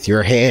it. With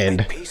your hand.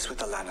 Make peace with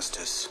the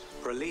Lannisters.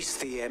 Release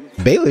the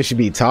imp. Baylor should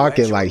be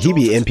talking like he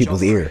be in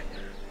people's ear.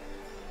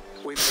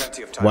 We've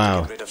plenty of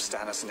time to get rid of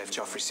Stannis, and if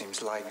Joffrey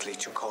seems likely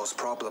to cause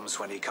problems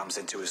when he comes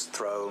into his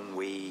throne,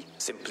 we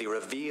simply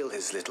reveal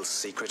his little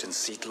secret and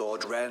seat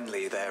Lord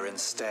Renly there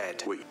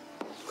instead. What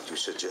you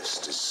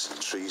suggest is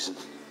treason.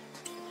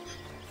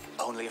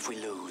 Only if we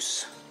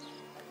lose.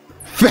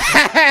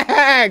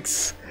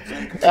 Facts!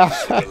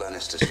 The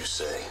Lannisters, you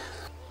say?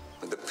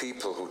 With the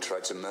people who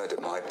tried to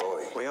murder my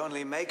boy. We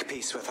only make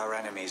peace with our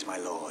enemies, my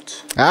lord.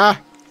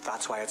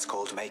 That's why it's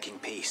called making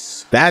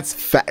peace.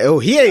 That's oh,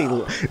 he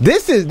ain't.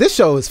 This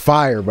show is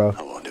fire, bro.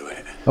 I won't do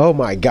it. Oh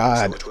my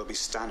god. So it will be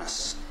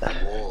Stannis.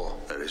 War.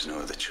 There is no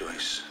other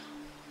choice.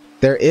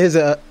 There is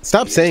a.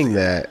 Stop saying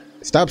that.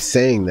 Stop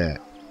saying that.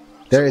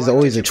 There is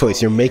always a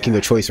choice. You're making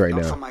a choice right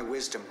now. For my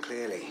wisdom,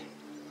 clearly.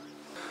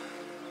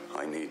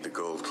 I need the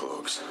gold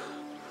cloaks.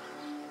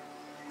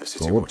 The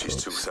city watch is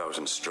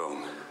 2,000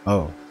 strong.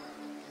 Oh.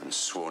 And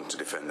sworn to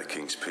defend the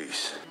king's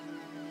peace.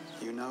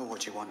 You know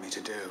what you want me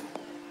to do.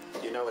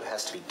 You know it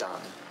has to be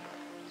done.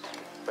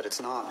 But it's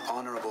not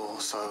honorable,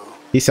 so...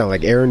 He sound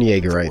like Aaron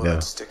Yeager right now.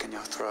 Stick in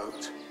your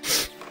throat.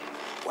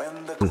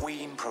 When the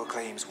queen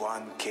proclaims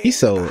one king, He's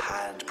so... the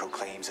hand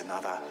proclaims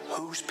another.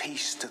 Whose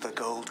peace do the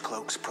gold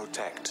cloaks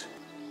protect?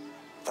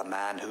 The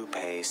man who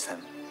pays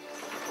them.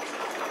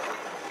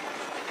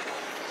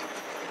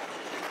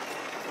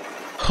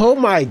 Oh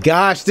my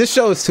gosh, this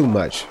show is too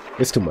much.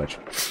 It's too much.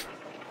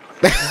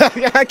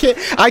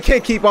 I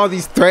can't keep all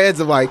these threads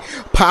of like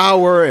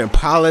power and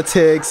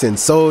politics and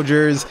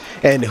soldiers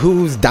and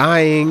who's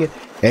dying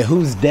and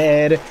who's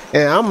dead,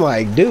 and I'm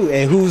like, dude,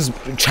 and whose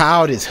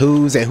child is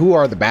whose and who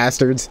are the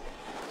bastards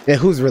and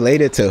who's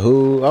related to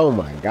who. Oh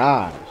my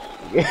gosh.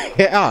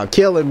 Oh,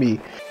 killing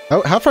me.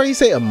 How far you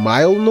say? A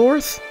mile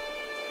north?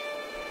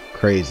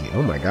 Crazy.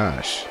 Oh my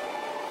gosh.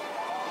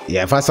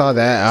 Yeah, if I saw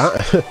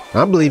that,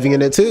 I'm believing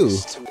in it too.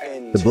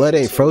 The blood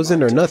ain't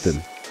frozen or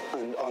nothing.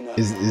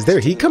 Is there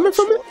heat coming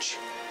from it?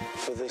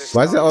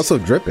 Why is it also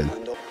dripping?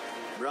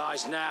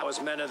 Rise now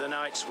as men of the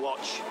Night's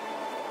Watch.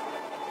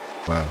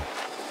 Wow.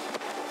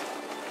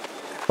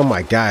 Oh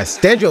my God.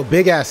 Stand your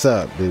big ass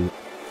up, dude.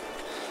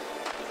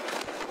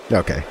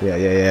 Okay.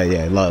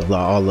 Yeah. Love.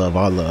 All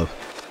love.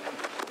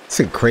 It's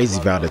a crazy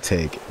vow to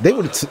take. They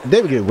would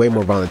get way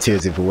more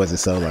volunteers if it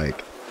wasn't so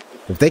like,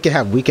 if they could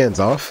have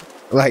weekends off,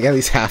 like at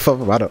least half of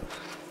them. I don't.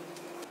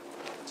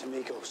 To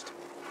me, Ghost.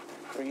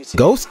 Bring it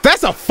Ghost?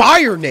 That's a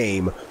fire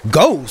name.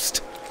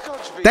 Ghost.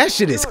 That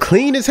shit is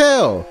clean as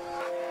hell.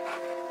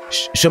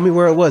 Show me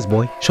where it was,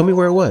 boy. Show me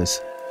where it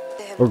was.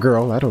 Or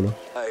girl, I don't know.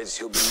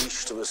 He'll be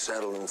leashed to a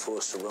saddle and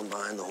forced to run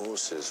behind the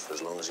horses for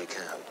as long as he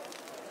can.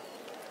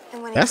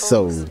 That's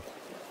so.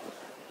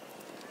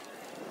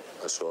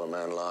 I saw a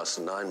man last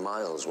 9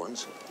 miles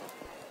once.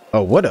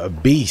 Oh, what a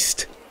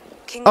beast.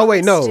 Oh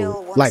wait,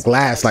 no, like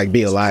last, like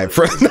be alive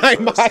for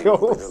 9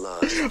 miles.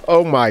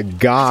 Oh my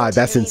god,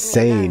 that's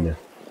insane.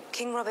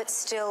 King Robert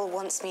still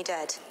wants me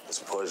dead. His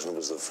poison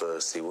was the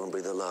first. He won't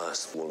be the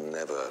last. Will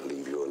never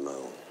leave you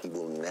alone. He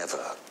will never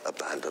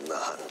abandon the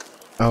hunt.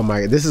 Oh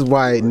my, this is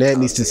why Ned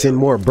needs to send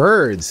more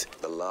birds.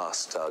 The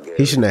last Targaryen.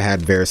 He shouldn't have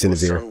had Varys in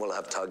his ear.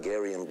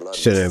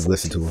 Shouldn't have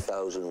listened to him.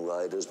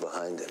 Riders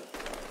behind him.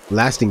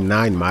 Lasting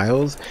 9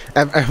 miles?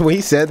 When he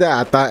said that,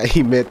 I thought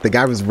he meant the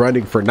guy was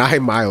running for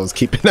 9 miles,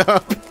 keeping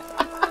up.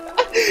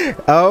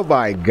 Oh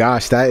my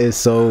gosh, that is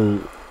so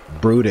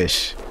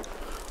brutish.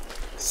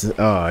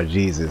 Oh,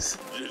 Jesus.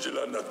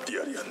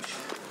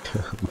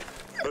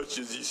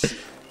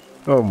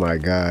 Oh my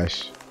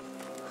gosh.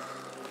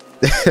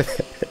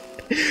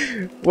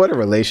 What a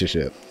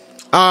relationship.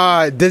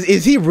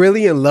 Is he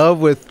really in love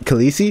with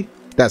Khaleesi?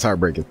 That's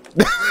heartbreaking.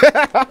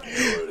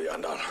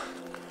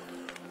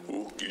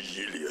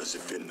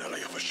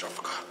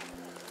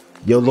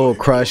 Your little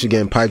crush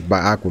getting piped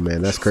by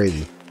Aquaman. That's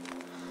crazy.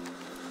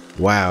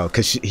 Wow,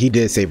 because he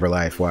did save her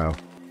life. Wow.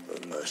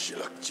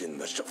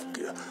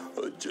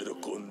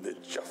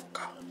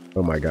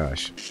 Oh my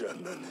gosh.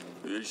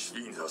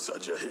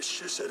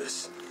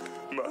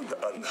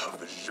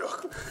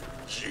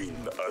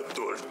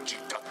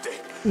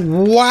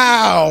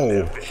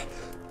 Wow.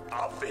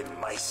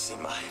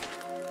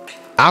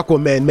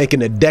 Aquaman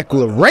making a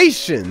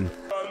declaration.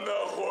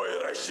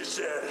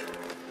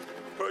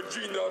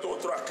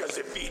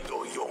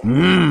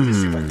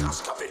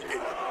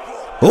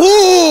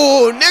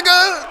 Ooh, nigga.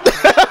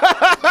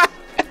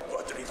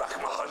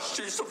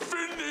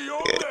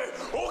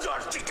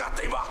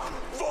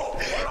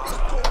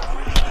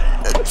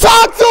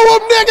 Talk to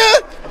him, nigga.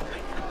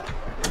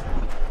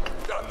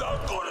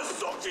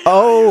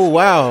 Oh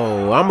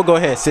wow, I'm gonna go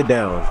ahead and sit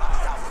down.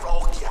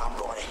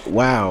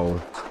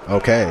 Wow.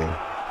 Okay.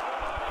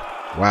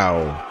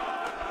 Wow.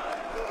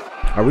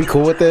 Are we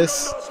cool with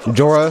this?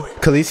 Jorah,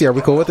 Khaleesi, are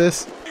we cool with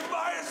this?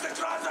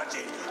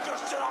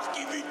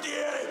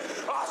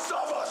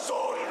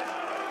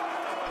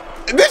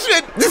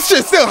 This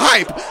shit's still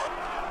hype.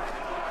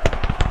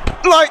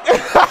 Like,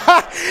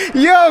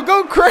 yo,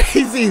 go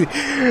crazy.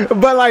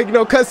 But like, you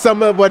know, cut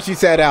some of what she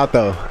said out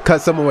though.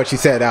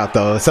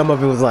 Some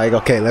of it was like,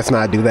 okay, let's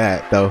not do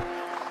that though.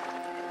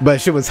 But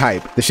shit was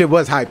hype. The shit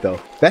was hype though.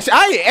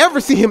 I ain't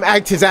ever see him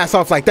act his ass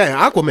off like that in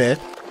Aquaman.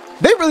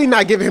 They really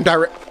not giving him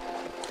direct.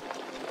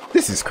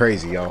 This is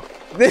crazy, yo.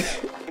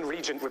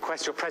 Regent,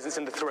 request your presence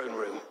in the throne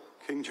room.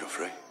 King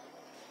Joffrey.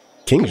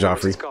 King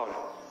Joffrey.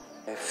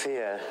 I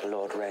fear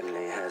Lord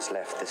Renly has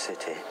left the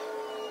city.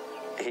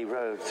 He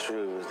rode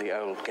through the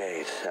old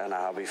gate an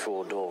hour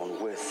before dawn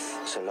with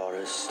Sir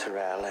Loras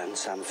Tyrell and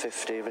some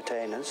 50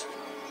 retainers.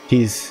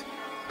 He's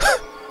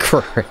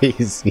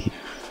crazy.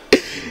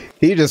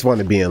 He just want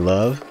to be in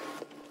love.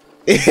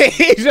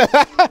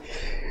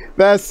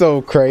 That's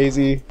so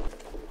crazy.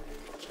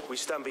 We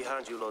stand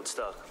behind you, Lord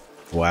Stark.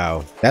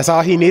 Wow. That's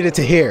all he needed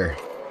to hear.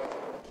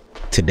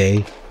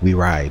 Today we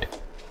ride.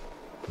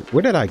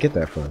 Where did I get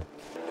that from?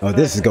 Oh,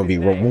 this is gonna be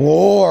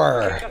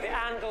war.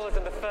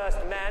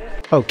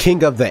 Oh,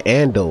 King of the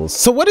Andals.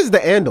 So what is the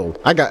Andal?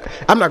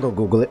 I'm not gonna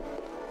Google it.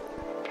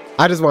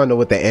 I just want to know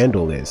what the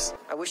Andal is.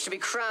 I wish to be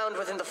crowned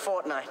within the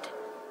fortnight.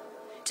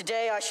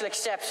 Today I shall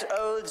accept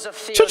oaths of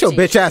fealty. Shut your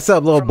bitch ass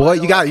up, little boy.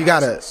 You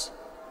gotta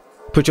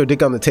put your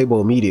dick on the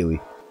table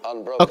immediately.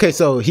 Okay,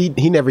 so he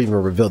never even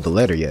revealed the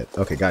letter yet.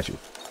 Okay, got you.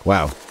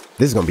 Wow,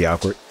 this is gonna be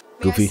awkward.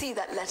 Goofy. May I see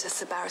that letter,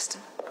 Sir Barristan?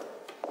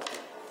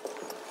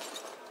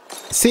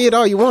 See it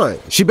all you want.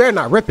 She better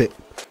not rip it.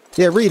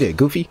 Yeah, read it,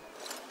 Goofy.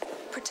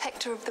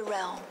 Protector of the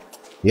realm.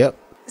 Yep.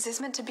 Is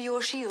this meant to be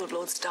your shield,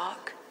 Lord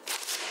Stark?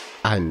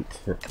 A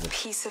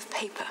piece of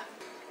paper.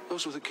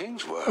 Those were the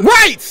king's words.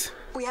 Right!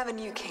 We have a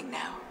new king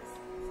now.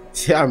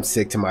 Yeah, I'm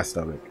sick to my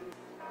stomach.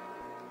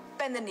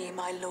 Bend the knee,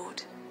 my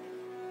lord.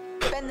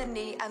 Bend the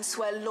knee and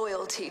swear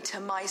loyalty to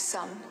my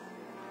son.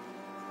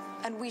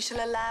 And we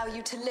shall allow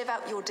you to live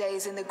out your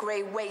days in the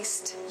grey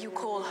waste you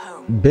call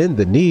home. Bend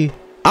the knee?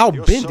 I'll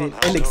bend it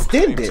and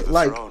extend it.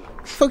 Like,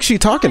 fuck's she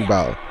talking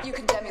about? You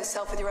condemn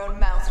yourself with your own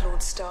mouth,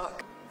 Lord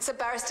Stark. Sir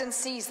Barristan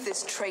sees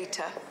this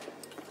traitor.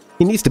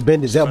 He needs to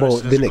bend his elbow,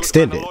 then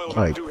extend it.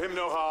 Like,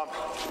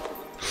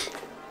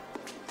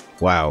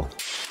 wow.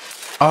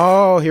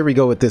 Oh, here we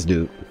go with this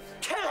dude.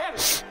 Kill him!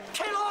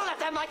 Kill all of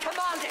them, I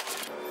command it!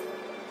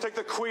 Take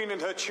the queen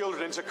and her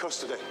children into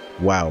custody.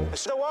 Wow.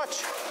 So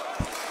watch.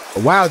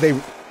 Wow, they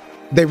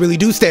really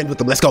do stand with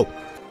them. Let's go.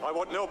 I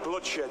want no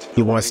bloodshed.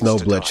 He wants no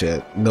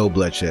bloodshed. No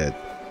bloodshed.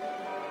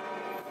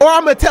 Or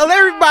I'm gonna tell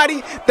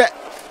everybody that.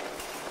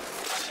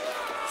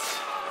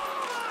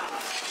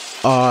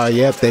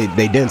 Yep, they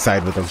didn't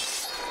side with him.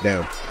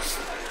 Damn.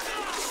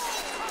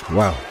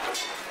 Wow.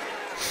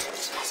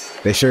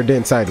 They sure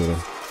didn't side with him.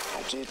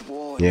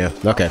 Yeah,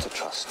 okay.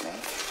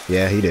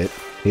 Yeah, he did.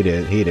 He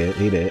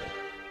did.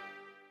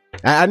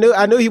 I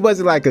knew he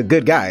wasn't like a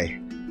good guy.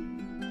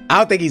 I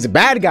don't think he's a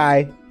bad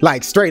guy,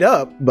 like straight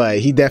up, but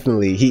he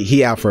definitely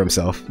he out for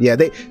himself. Yeah,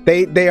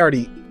 they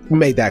already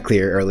made that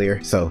clear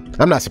earlier, so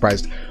I'm not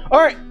surprised. All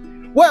right,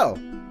 well,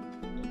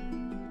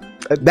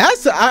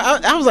 that's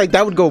I was like,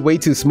 that would go way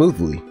too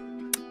smoothly.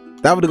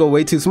 That would go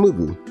way too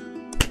smoothly.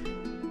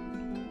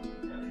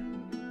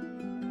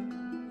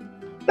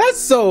 That's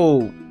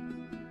so.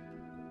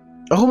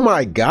 Oh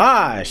my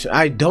gosh,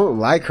 I don't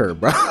like her,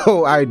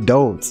 bro. I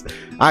don't.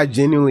 I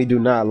genuinely do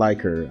not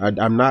like her.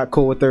 I'm not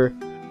cool with her.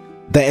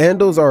 The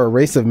Andals are a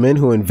race of men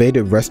who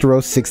invaded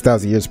Westeros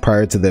 6,000 years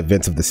prior to the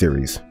events of the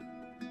series.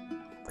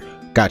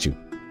 Got you.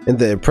 In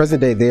the present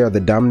day, they are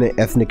the dominant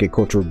ethnic and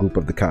cultural group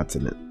of the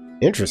continent.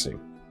 Interesting.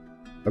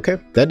 Okay,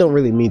 that don't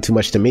really mean too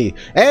much to me.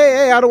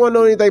 Hey, I don't want to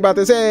know anything about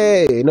this.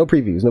 Hey, no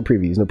previews, no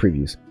previews, no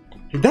previews.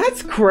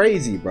 That's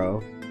crazy,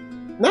 bro.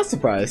 Not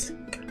surprised.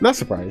 Not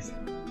surprised.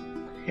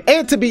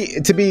 And to be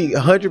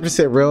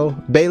 100% real,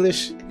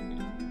 Baelish,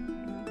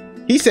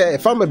 he said,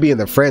 if I'm gonna be in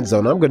the friend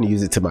zone, I'm gonna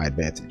use it to my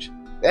advantage.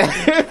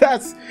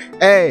 That's,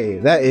 hey,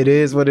 that it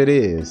is what it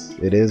is.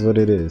 It is what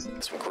it is.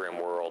 Some grim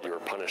world, you are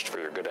punished for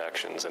your good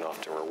actions and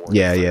often rewarded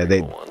yeah,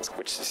 they ones,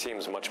 which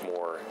seems much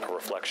more a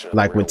reflection of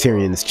like when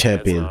Tyrion's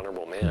champion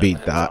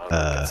beat the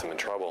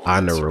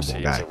honorable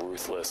guy.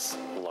 100%,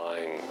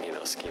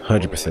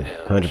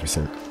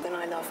 100%. Then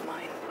I love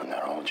mine. And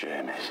they're all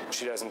Jamie's.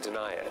 She doesn't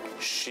deny it.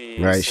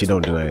 Right, she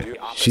don't deny it.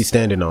 She's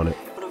standing on it.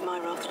 What of my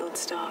wrath, Lord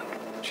Stark?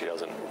 She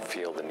doesn't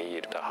feel the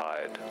need to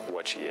hide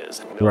what she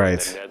is. Right.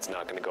 That Ned's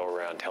not going to go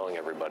around telling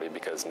everybody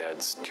because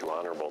Ned's too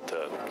honorable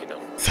to,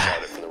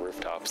 shout it from the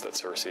rooftops that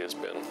Cersei has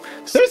been.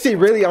 Cersei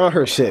really on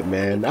her shit,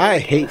 man. I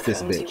hate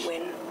this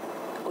bitch.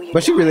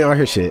 But she really on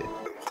her shit.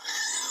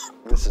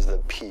 This is the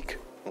peak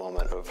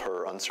moment of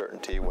her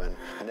uncertainty when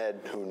Ned,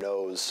 who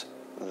knows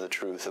the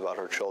truth about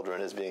her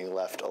children, is being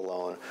left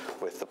alone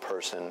with the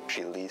person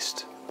she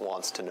least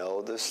wants to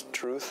know this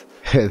truth.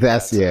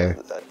 That's yeah.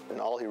 And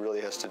all he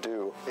really has to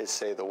do is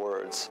say the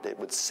words. It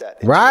would set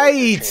right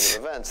a chain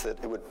of events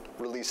that it would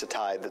release a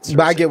tide. That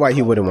but I get why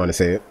he wouldn't want to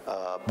say it.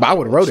 But I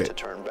would have wrote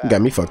it. You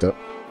got me fucked up.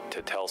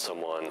 To tell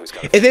someone who's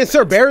got and then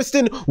Sir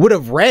Barristan would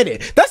have read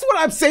it. That's what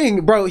I'm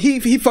saying, bro.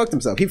 He fucked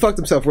himself. He fucked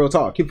himself. Real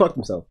talk. He fucked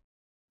himself.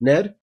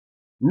 Ned,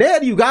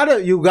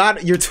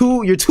 you're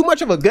too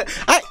much of a good.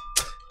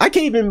 I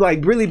can't even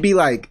like really be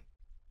like,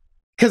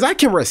 because I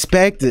can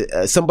respect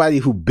somebody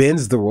who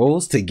bends the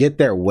rules to get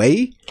their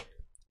way.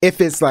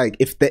 If it's like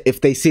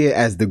if they see it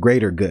as the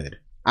greater good,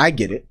 I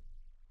get it,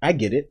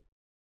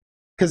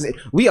 because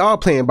we all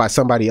playing by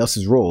somebody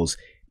else's rules,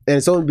 and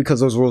it's only because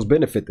those rules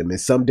benefit them in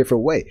some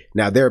different way.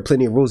 Now there are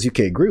plenty of rules you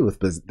can agree with,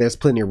 but there's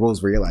plenty of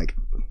rules where you're like,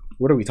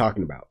 what are we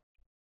talking about?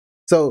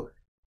 So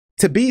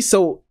to be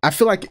so, I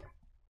feel like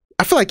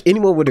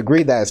anyone would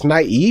agree that it's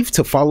naive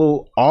to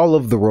follow all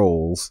of the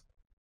rules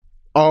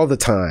all the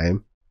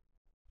time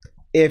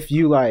if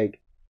you like,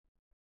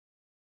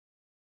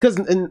 because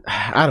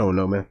I don't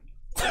know, man.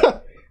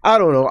 I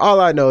don't know.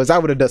 All I know is I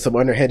would have done some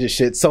underhanded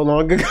shit so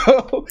long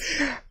ago.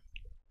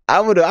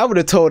 I would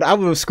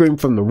have screamed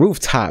from the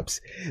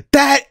rooftops,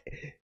 that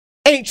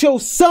ain't your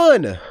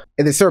son.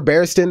 And then Sir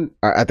Barristan,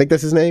 I think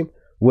that's his name,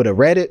 would have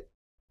read it,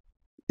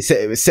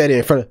 said it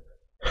in front of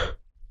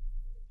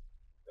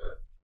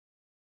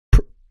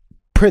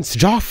Prince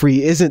Joffrey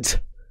isn't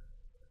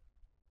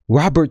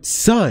Robert's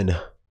son.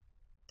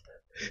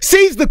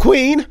 Sees the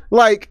queen.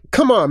 Like,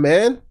 come on,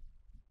 man.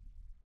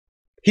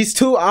 He's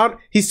too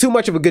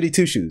much of a goody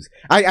two shoes.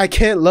 I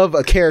can't love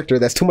a character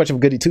that's too much of a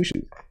goody two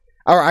shoes.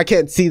 Or I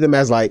can't see them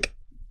as like,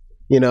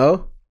 I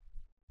don't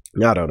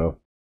know.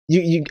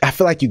 I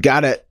feel like you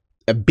gotta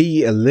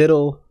be a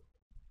little,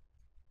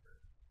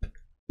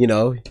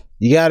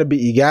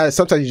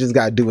 sometimes you just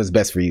gotta do what's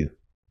best for you.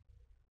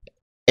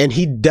 And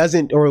he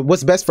doesn't, or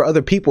what's best for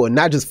other people, and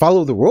not just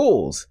follow the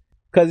rules.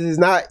 Because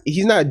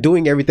he's not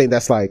doing everything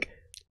that's like,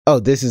 oh,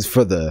 this is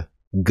for the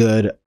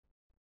good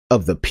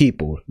of the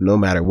people, no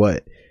matter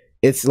what.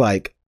 It's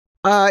like,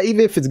 even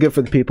if it's good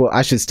for the people,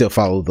 I should still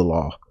follow the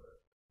law.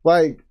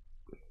 Like,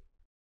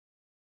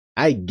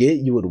 I get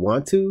you would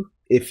want to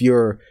if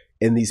you're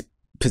in these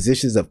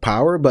positions of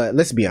power, but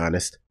let's be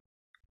honest.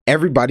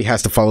 Everybody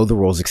has to follow the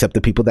rules except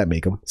the people that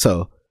make them.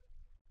 So,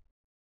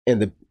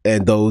 and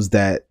those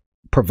that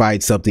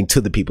provide something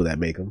to the people that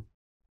make them.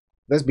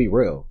 Let's be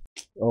real.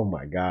 Oh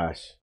my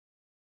gosh.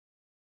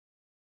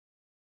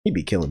 He'd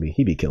be killing me.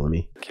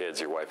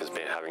 Kids, your wife has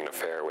been having an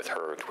affair with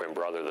her twin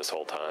brother this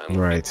whole time.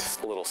 Right. It's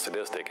a little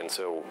sadistic, and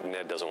so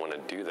Ned doesn't want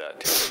to do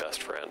that to his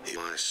best friend.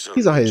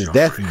 He's on his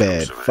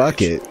deathbed.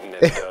 Fuck it.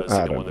 Ned does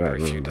one of the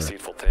very few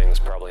deceitful things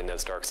probably in Ned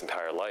Stark's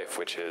entire life,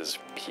 which is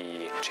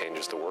he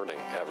changes the wording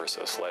ever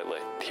so slightly.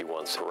 He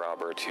wants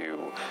Robert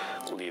to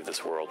leave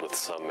this world with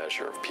some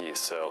measure of peace.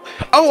 So.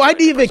 Oh, I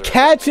didn't even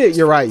catch it.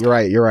 You're right.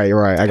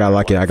 I got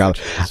lucky.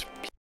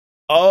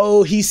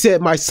 Oh, he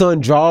said my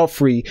son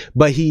Joffrey,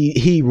 but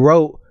he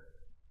wrote.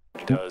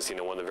 Does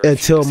one of the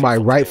until my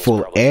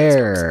rightful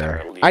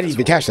heir. I didn't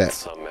even catch that.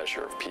 Some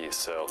measure of peace.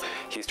 So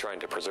he's trying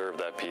to preserve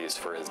that peace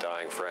for his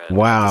dying friend.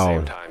 Wow. At the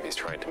same time, he's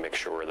trying to make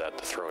sure that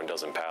the throne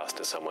doesn't pass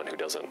to someone who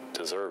doesn't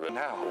deserve it.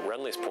 Now,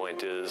 Renly's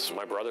point is,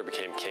 my brother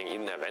became king. He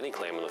didn't have any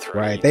claim on the throne.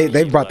 Right.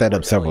 They brought that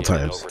up several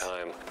times. Over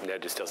time,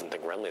 Ned just doesn't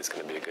think Renly is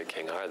going to be a good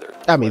king either.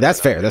 I mean, that's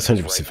fair. That's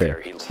 100% fair.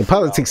 In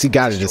politics, you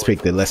gotta just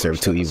pick the lesser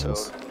of two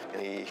evils.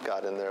 And he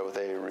got in there with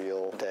a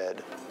real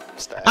dead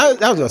stag. I was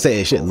gonna say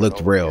it shouldn't look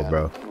real,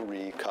 bro.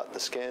 Recut the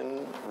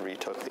skin,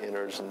 retook the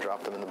innards, and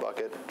dropped them in the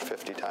bucket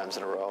 50 times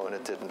in a row, and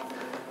it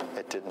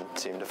didn't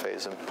seem to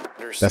faze him.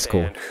 That's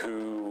cool.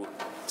 Who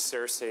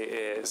Cersei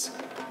is,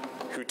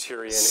 who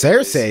Tyrion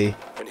Cersei? is,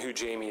 and who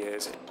Jaime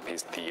is.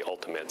 He's the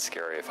ultimate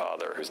scary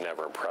father who's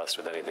never impressed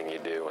with anything you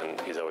do, and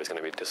he's always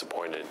going to be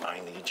disappointed. I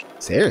need you.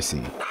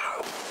 Cersei?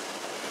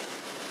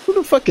 Who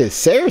the fuck is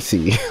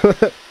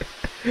Cersei?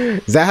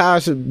 Is that how I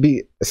should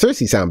be?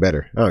 Cersei sound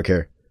better. I don't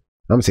care.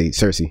 I'm gonna say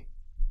Cersei.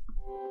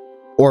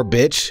 Or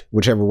bitch,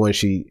 whichever one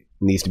she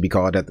needs to be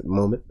called at the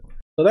moment.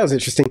 So that was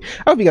interesting.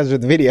 I hope you guys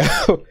enjoyed the video.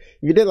 If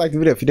you did like the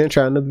video, if you didn't,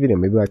 try another video,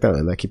 maybe like that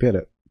one. Keep your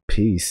head up.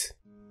 Peace.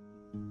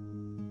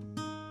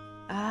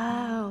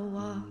 I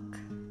walk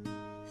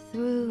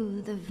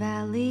through the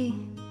valley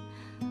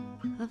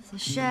of the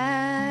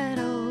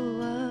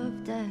shadow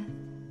of death,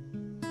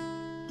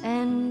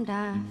 and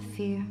I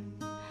fear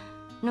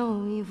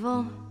no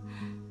evil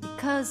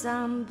because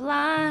I'm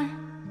blind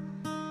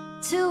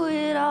to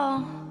it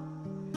all.